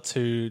lava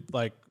to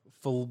like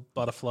full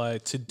butterfly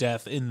to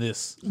death in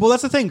this. Well,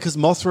 that's the thing, because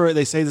Mothra,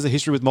 they say there's a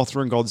history with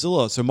Mothra and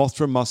Godzilla, so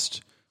Mothra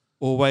must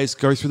always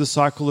go through the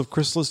cycle of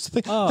chrysalis to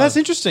think. Oh. That's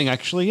interesting,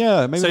 actually,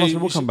 yeah. Maybe Mothra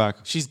will come back.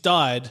 She's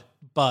died,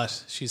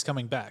 but she's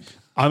coming back.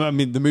 I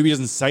mean, the movie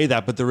doesn't say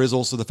that, but there is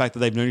also the fact that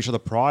they've known each other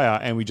prior,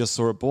 and we just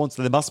saw it born,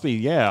 so there must be,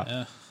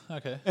 yeah.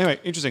 Okay. Anyway,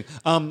 interesting.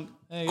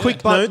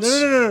 Quick but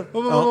notes. No.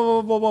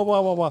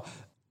 Whoa.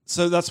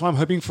 So that's why I'm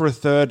hoping for a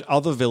third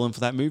other villain for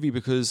that movie,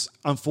 because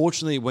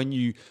unfortunately, when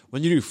you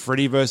do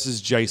Freddy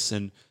versus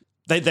Jason,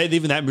 they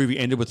even that movie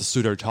ended with a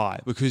pseudo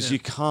tie, because you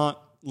can't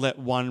let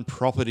one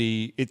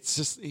property. It's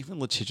just, even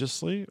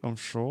litigiously, I'm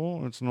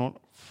sure it's not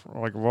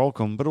like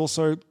welcome, but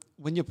also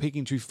when you're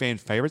picking two fan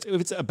favorites,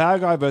 if it's a bad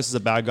guy versus a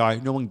bad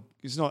guy,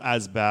 it's not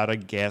as bad, I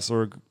guess,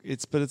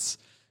 but it's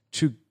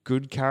two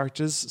good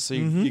characters, so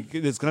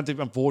there's going to have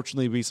to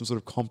unfortunately be some sort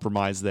of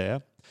compromise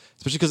there,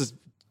 especially because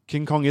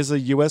King Kong is a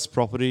US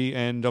property,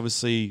 and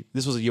obviously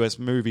this was a US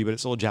movie, but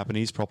it's all a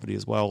Japanese property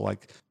as well.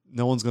 Like,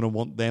 no one's going to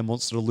want their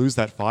monster to lose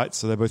that fight,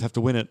 so they both have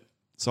to win it.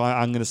 So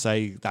I'm going to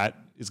say that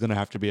is going to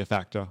have to be a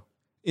factor.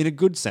 in a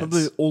good sense.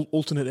 Probably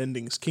alternate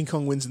endings. King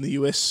Kong wins in the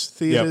US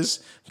theaters.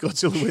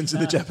 Godzilla wins in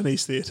the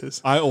Japanese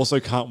theaters. I also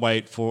can't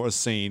wait for a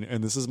scene,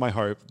 and this is my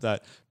hope,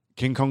 that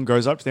King Kong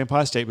goes up to the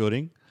Empire State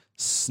Building,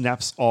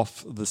 snaps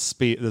off the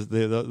spike,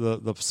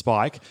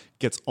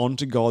 gets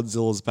onto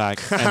Godzilla's back,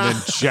 and then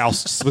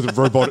jousts with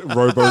Robo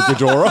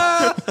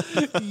Ghidorah.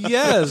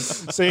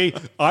 Yes. See,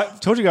 I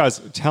told you guys,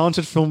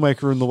 talented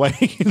filmmaker in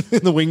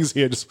the wings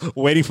here, just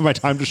waiting for my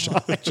time to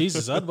shine.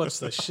 Jesus, I'd watch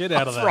the shit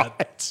out of that.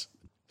 Right.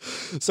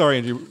 Sorry,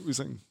 Andrew. What were you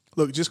saying?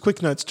 Look, just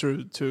quick notes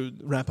to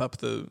wrap up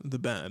the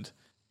band.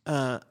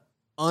 I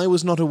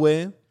was not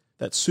aware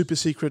that super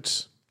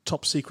secret,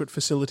 top secret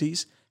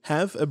facilities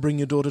have a Bring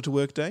Your Daughter to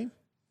Work Day.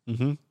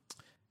 Mm-hmm.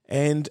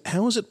 And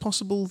how is it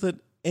possible that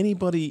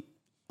anybody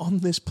on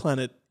this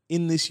planet,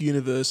 in this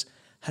universe,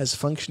 has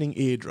functioning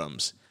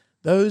eardrums?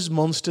 Those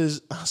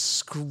monsters are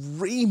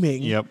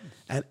screaming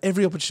at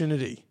every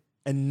opportunity,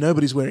 and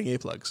nobody's wearing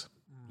earplugs.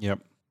 Yep.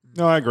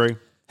 No, I agree.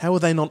 How are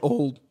they not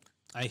all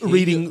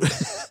reading?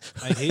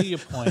 I hear your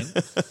point,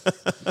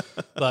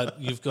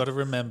 but you've got to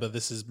remember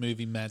this is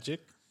movie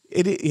magic.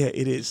 It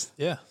is.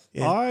 Yeah.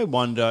 I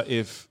wonder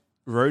if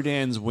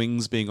Rodan's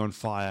wings being on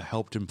fire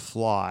helped him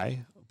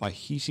fly by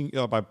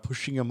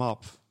pushing him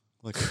up,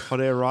 like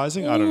hot air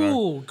rising. I don't know.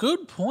 Ooh,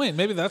 good point.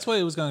 Maybe that's why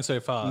it was going so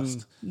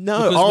fast.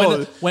 No,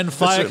 because when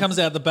fire comes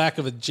out the back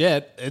of a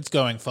jet, it's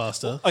going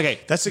faster.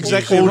 Okay, that's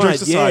exactly all right.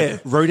 jokes aside,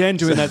 Rodan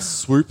doing that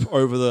swoop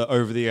over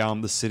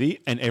the city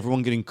and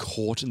everyone getting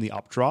caught in the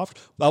updraft.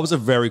 That was a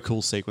very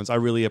cool sequence. I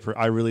really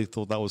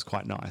thought that was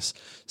quite nice.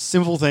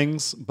 Simple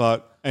things,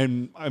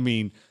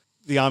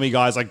 the army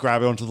guys like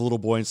grab it onto the little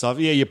boy and stuff.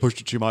 Yeah, you pushed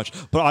it too much.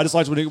 But I just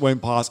liked when it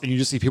went past and you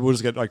just see people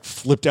just get like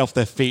flipped off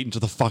their feet into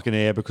the fucking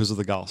air because of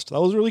the gust.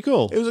 That was really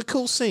cool. It was a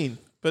cool scene,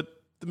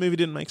 but the movie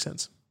didn't make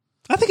sense.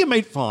 I think it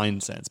made fine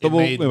sense. But It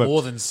made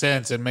more than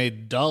sense. It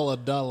made dollar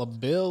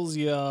bills,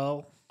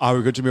 y'all. Are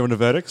we good to move on to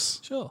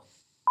verdicts? Sure.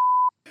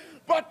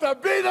 But to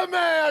be the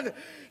man,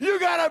 you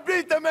gotta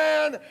beat the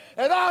man.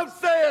 And I'm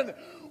saying,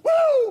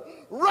 woo,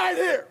 right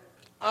here.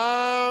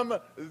 I'm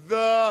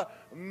the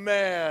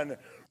man.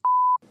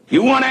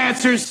 You want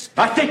answers?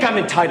 I think I'm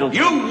entitled.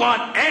 You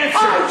want answers?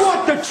 I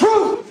want the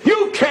truth.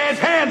 You can't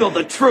handle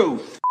the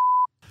truth.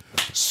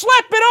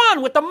 Slap it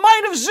on with the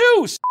might of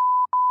Zeus.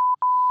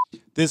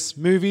 This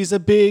movie's a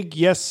big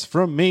yes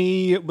from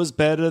me. It was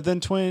better than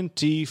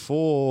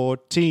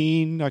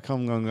 2014.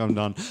 I'm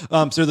done.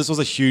 So this was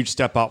a huge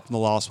step up from the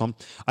last one.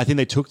 I think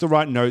they took the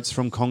right notes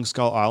from Kong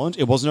Skull Island.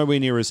 It wasn't nowhere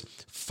near as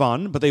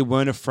fun, but they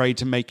weren't afraid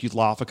to make you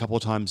laugh a couple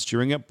of times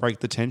during it, break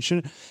the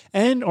tension.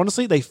 And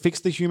honestly, they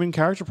fixed the human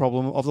character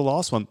problem of the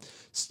last one.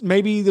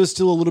 Maybe there was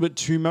still a little bit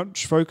too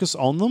much focus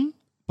on them,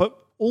 but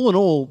all in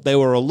all, they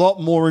were a lot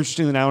more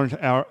interesting than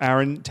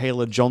Aaron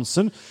Taylor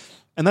Johnson.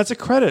 And that's a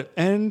credit.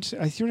 And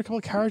I threw in a couple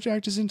of character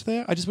actors into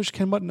there. I just wish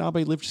Ken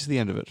Watanabe lived to the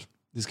end of it.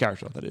 His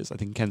character, that is. I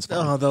think Ken's fine.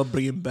 Oh, they'll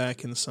bring him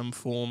back in some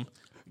form.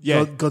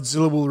 Yeah.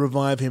 Godzilla will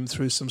revive him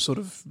through some sort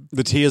of...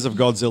 The Tears of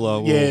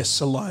Godzilla.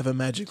 Saliva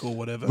magic or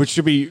whatever. Which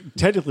should be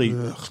technically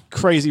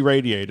crazy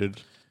radiated.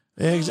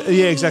 Yeah,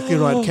 exactly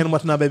right. Ken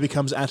Watanabe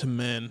becomes Atom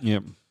Man.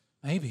 Yep.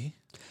 Maybe.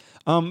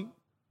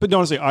 But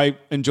honestly, I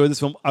enjoyed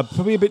this film.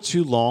 Probably a bit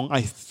too long.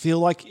 I feel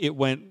like it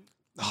went...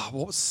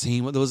 what was the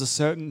scene? There was a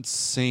certain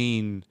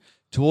scene...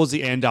 Towards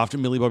the end, after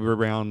Millie Bobby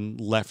Brown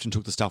left and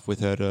took the stuff with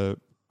her to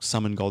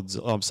summon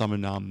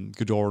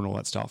Ghidorah and all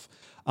that stuff,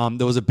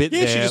 there was a bit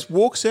there. Yeah, she just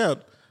walks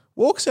out.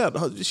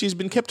 She's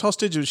been kept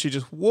hostage and she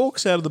just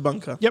walks out of the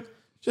bunker. Yep.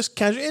 Just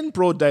casually, in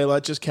broad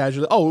daylight, just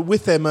casually. Oh,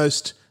 with their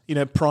most,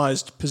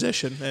 prized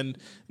possession and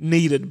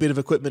needed bit of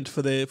equipment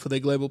for their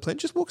global plan.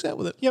 Just walks out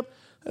with it. Yep.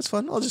 That's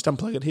fun. I'll just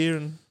unplug it here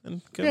and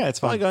go. Yeah, it's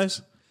fine. Bye,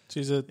 guys.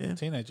 She's a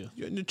teenager.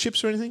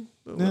 Chips or anything?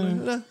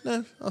 No.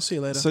 I'll see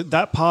you later. So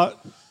that part...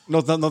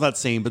 Not that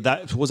scene, but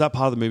that part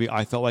of the movie.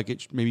 I felt like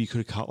maybe you could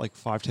have cut like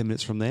 5-10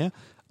 minutes from there.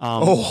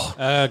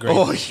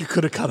 You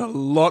could have cut a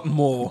lot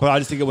more. But I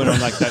just think it went on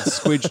like that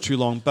squidge too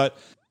long. But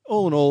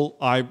all in all,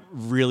 I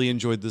really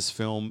enjoyed this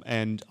film,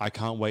 and I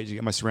can't wait to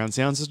get my surround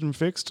sound system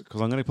fixed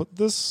because I'm going to put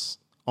this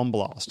on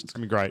blast. It's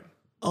going to be great.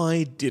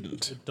 I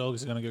didn't. The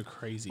dogs are going to go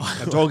crazy.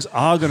 The dogs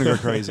are going to go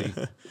crazy.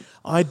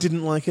 I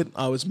didn't like it.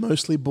 I was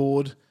mostly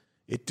bored.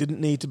 It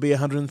didn't need to be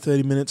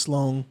 130 minutes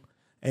long.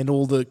 And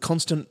all the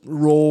constant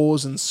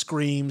roars and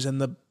screams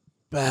and the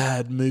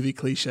bad movie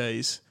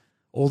cliches.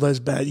 All those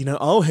bad,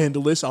 I'll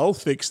handle this, I'll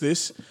fix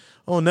this.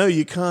 Oh, no,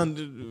 you can't,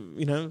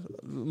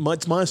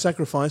 it's my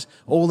sacrifice.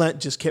 All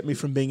that just kept me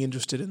from being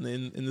interested in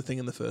the thing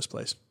in the first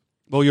place.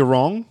 Well, you're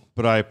wrong,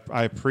 but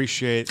I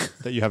appreciate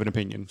that you have an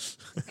opinion.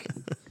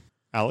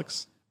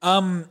 Alex?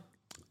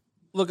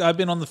 Look, I've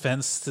been on the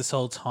fence this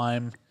whole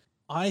time.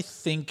 I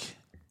think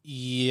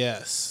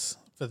yes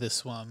for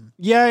this one.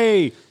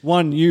 Yay!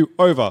 Won you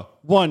over.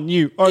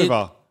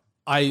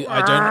 I don't.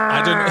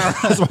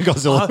 That's my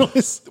Godzilla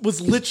noise. Was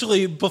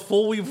literally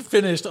before we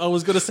finished. I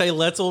was going to say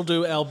let's all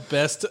do our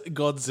best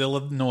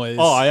Godzilla noise.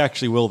 Oh, I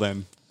actually will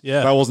then.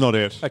 Yeah, that was not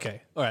it.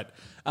 Okay, all right.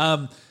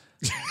 I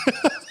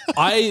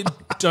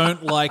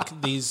don't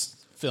like these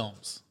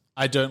films.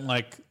 I don't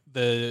like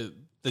the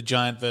the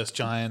giant versus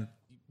giant,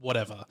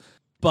 whatever.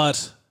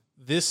 But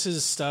this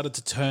has started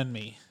to turn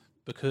me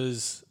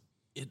because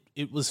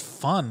it was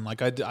fun.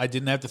 Like I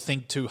didn't have to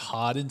think too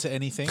hard into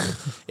anything.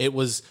 It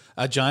was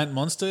a giant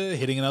monster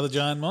hitting another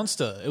giant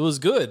monster. It was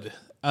good.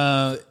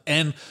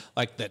 And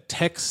like the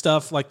tech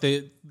stuff, like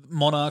the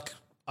Monarch,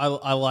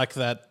 I like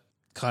that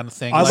kind of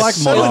thing. I like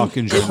Monarch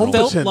in general. It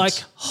felt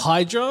like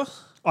Hydra.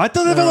 I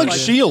thought they felt like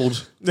S.H.I.E.L.D.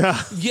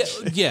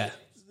 Yeah.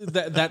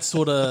 That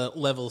sort of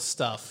level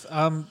stuff.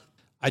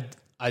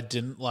 I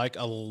didn't like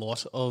a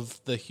lot of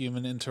the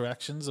human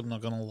interactions. I'm not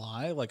going to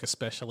lie, like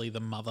especially the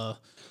mother.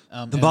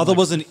 The mother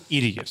was an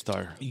idiot,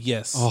 though.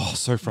 Yes. Oh,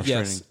 so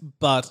frustrating. Yes,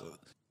 but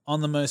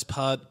on the most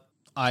part,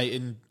 I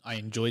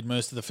enjoyed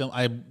most of the film.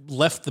 I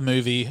left the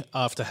movie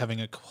after having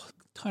a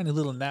tiny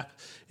little nap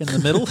in the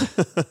middle.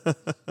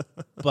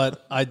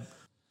 But I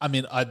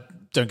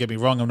don't get me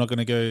wrong, I'm not going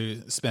to go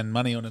spend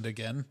money on it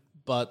again.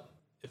 But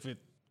if it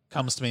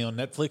comes to me on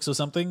Netflix or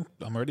something,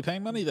 I'm already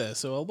paying money there,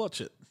 so I'll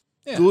watch it.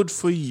 Yeah. Good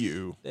for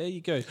you. There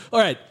you go. All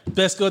right,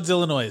 best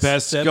Godzilla noise.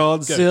 Best Seb,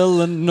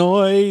 Godzilla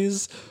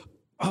noise.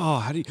 Oh,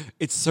 how do you...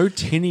 It's so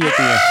tinny at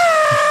the end.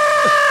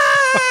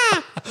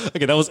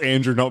 Okay, that was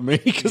Andrew, not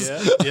me. Yep.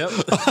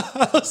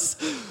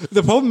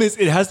 The problem is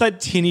it has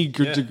that tinny...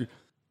 Oh,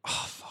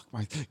 fuck.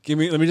 Let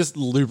me just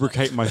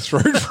lubricate my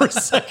throat for a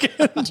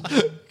second.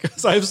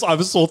 Because I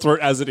have a sore throat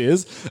as it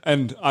is,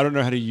 and I don't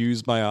know how to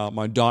use my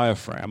my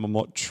diaphragm. I'm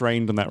not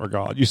trained in that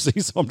regard, you see,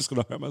 so I'm just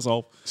going to hurt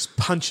myself. Just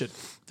punch it.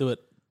 Do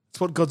it. That's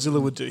what Godzilla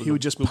would do. He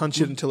would just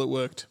punch it until it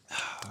worked.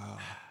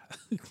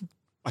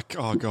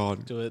 Oh,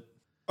 God. Do it.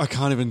 I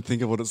can't even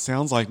think of what it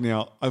sounds like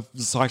now. I've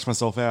psyched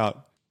myself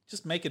out.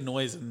 Just make a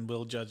noise and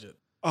we'll judge it.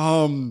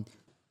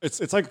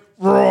 It's like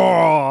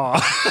raw.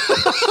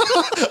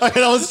 Okay,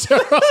 that was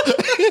terrible.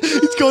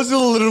 It's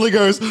Godzilla literally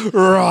goes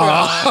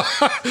raw.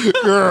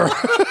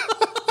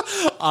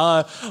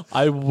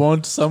 I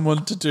want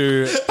someone to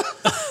do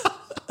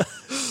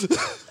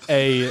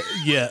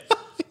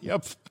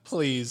Yep.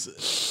 Please.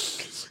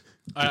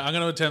 All right, I'm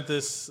going to attempt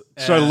this.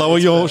 Should I lower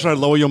your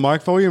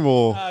mic volume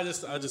or? I'll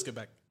just go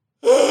back.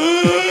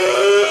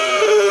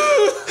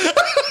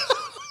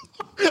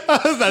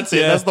 That's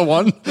it. That's the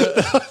one.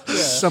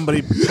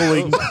 Somebody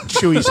pulling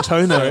Chewie's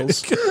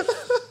toenails.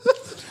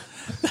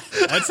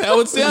 That's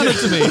how it sounded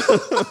to me.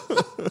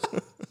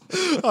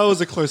 I was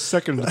a close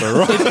second though,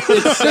 right?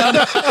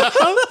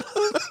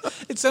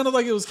 It sounded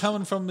like it was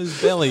coming from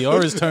his belly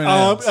or his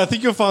toenails. I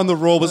think you'll find the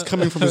roar was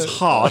coming from his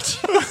heart.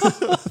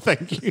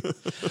 Thank you.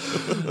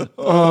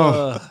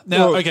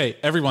 Now, okay,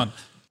 everyone.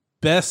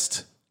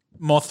 Best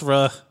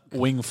Mothra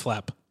wing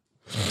flap.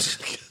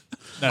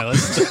 No,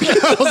 let's.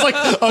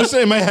 I was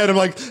in my head. I'm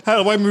like,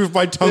 how do I move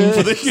my tongue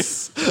for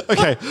this?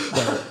 Okay,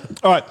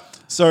 all right.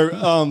 So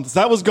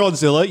that was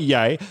Godzilla.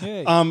 Yay!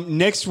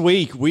 Next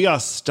week we are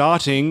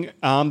starting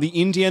the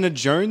Indiana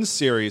Jones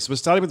series. We're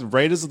starting with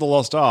Raiders of the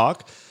Lost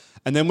Ark,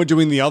 and then we're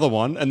doing the other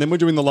one, and then we're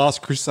doing The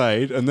Last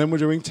Crusade, and then we're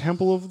doing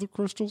Temple of the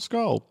Crystal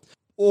Skull.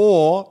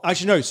 Or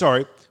actually, no,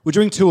 sorry, we're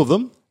doing two of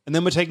them. And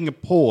then we're taking a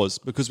pause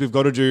because we've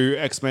got to do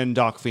X-Men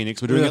Dark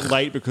Phoenix. We're doing it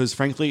late because,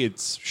 frankly,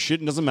 it's shit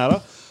and doesn't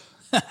matter.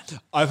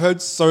 I've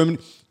heard so many...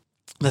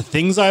 The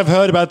things I've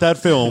heard about that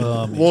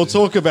film, we'll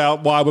talk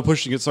about why we're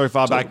pushing it so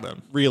far back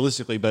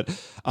realistically, but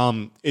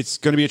it's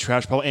going to be a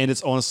trash pile, and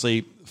it's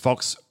honestly,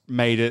 Fox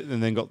made it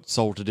and then got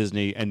sold to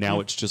Disney, and now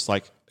it's just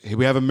like, here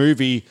we have a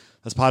movie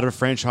that's part of a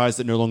franchise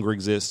that no longer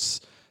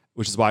exists,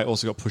 which is why it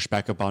also got pushed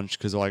back a bunch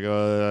because they're like,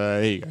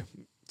 there you go.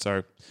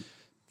 So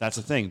that's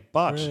the thing.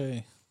 But...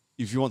 Hooray.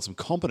 If you want some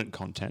competent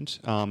content,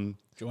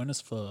 join us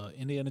for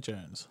Indiana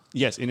Jones.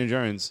 Yes, Indiana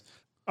Jones.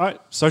 All right,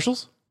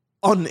 socials?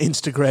 On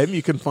Instagram,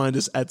 you can find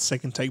us at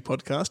Second Take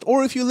Podcast.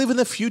 Or if you live in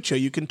the future,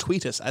 you can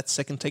tweet us at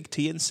Second Take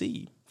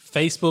TNC.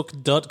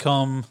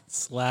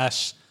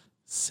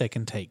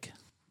 Facebook.com/Second Take.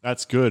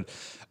 That's good.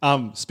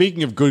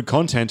 Speaking of good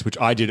content, which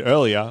I did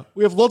earlier,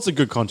 we have lots of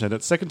good content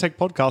at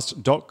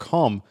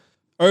secondtakepodcast.com.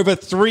 Over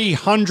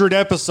 300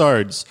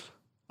 episodes,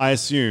 I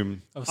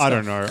assume. I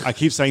don't know. I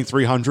keep saying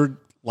 300.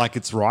 Like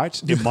it's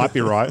right. It might be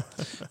right.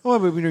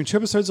 We've been doing 2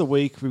 episodes a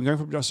week. We've been going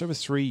for just over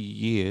 3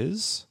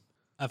 years.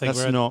 I think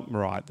that's not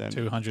right then.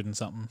 200 and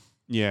something.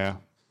 Yeah.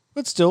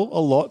 But still a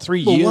lot.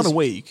 3 years. One a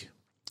week.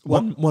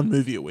 One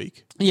movie a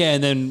week. Yeah,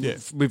 and then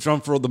we've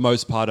done for the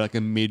most part like a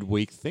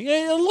midweek thing.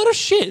 A lot of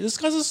shit. This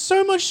guy's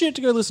so much shit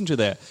to go listen to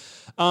there.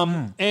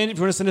 And if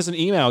you want to send us an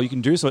email, you can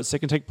do so at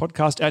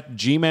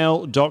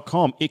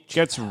secondtakepodcast@gmail.com. It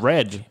gets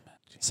read.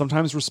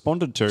 Sometimes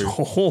responded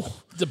to.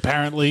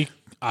 Apparently...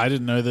 I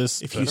didn't know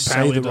this. If you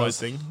say the right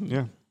thing.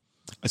 Yeah.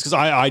 It's because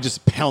I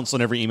just pounce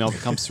on every email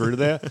that comes through to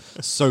there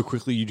so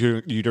quickly you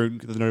don't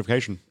get the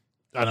notification.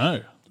 I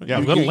know. Yeah.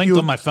 I've got it linked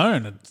on my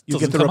phone. You'll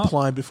get the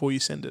reply before you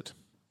send it.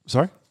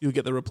 Sorry? You'll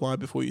get the reply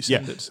before you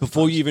send it.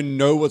 Before you even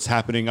know what's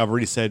happening, I've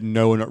already said,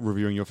 no, we're not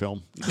reviewing your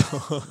film.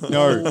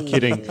 No,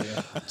 kidding.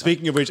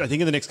 Speaking of which, I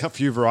think in the next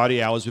few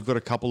variety hours, we've got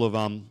a couple of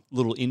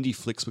little indie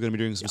flicks we're going to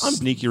be doing some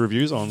sneaky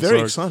reviews on.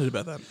 Very excited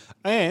about that.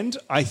 And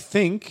I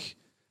think...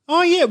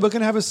 Oh yeah, we're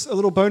going to have a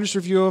little bonus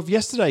review of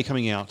Yesterday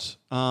coming out,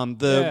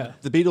 the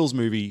Beatles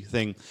movie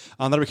thing.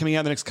 That'll be coming out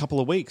in the next couple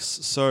of weeks.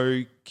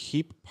 So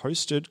keep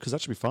posted because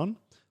that should be fun.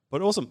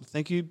 But awesome.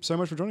 Thank you so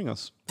much for joining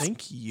us.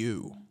 Thank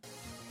you.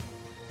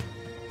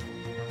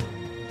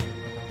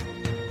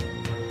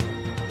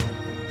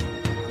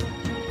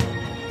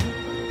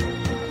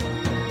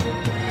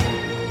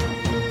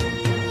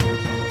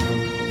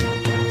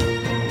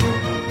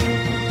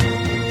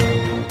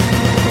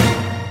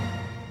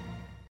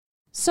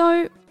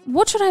 So,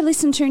 what should I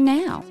listen to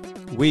now?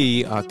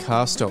 We are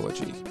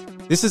Castology.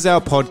 This is our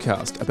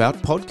podcast about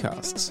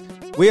podcasts.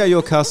 We are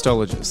your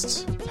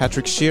castologists,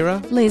 Patrick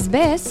Shearer, Liz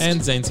Best, and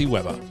Zancy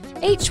Weber.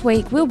 Each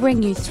week, we'll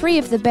bring you 3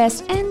 of the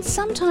best and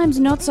sometimes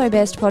not so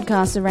best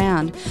podcasts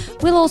around.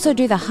 We'll also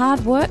do the hard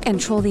work and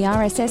trawl the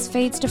RSS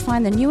feeds to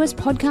find the newest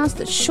podcast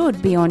that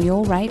should be on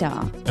your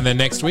radar. And then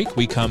next week,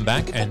 we come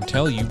back and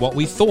tell you what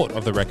we thought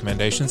of the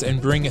recommendations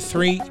and bring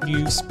 3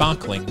 new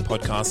sparkling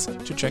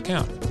podcasts to check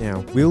out. Now,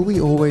 will we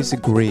always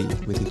agree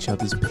with each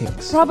other's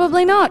picks?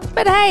 Probably not,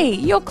 but hey,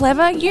 you're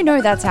clever. You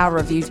know that's how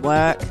reviews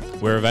work.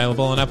 We're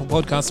available on Apple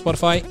Podcasts,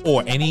 Spotify,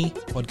 or any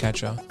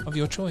podcatcher of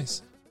your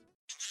choice.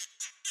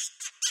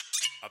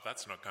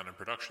 That's Not Canon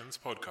Productions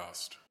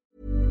podcast.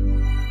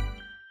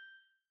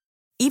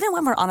 Even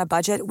when we're on a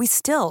budget, we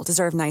still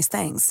deserve nice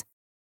things.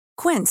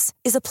 Quince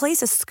is a place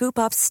to scoop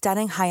up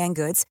stunning high-end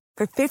goods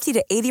for 50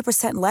 to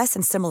 80% less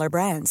than similar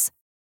brands.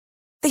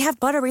 They have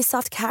buttery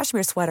soft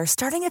cashmere sweaters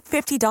starting at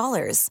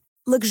 $50,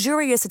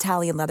 luxurious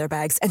Italian leather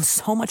bags, and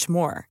so much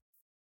more.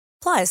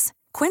 Plus,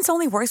 Quince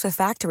only works with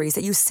factories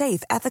that use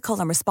safe, ethical,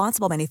 and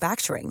responsible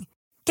manufacturing.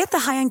 Get the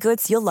high-end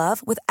goods you'll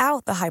love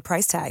without the high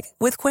price tag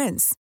with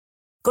Quince.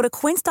 Go to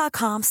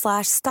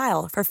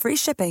quince.com/style for free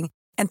shipping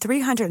and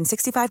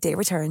 365-day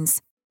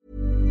returns.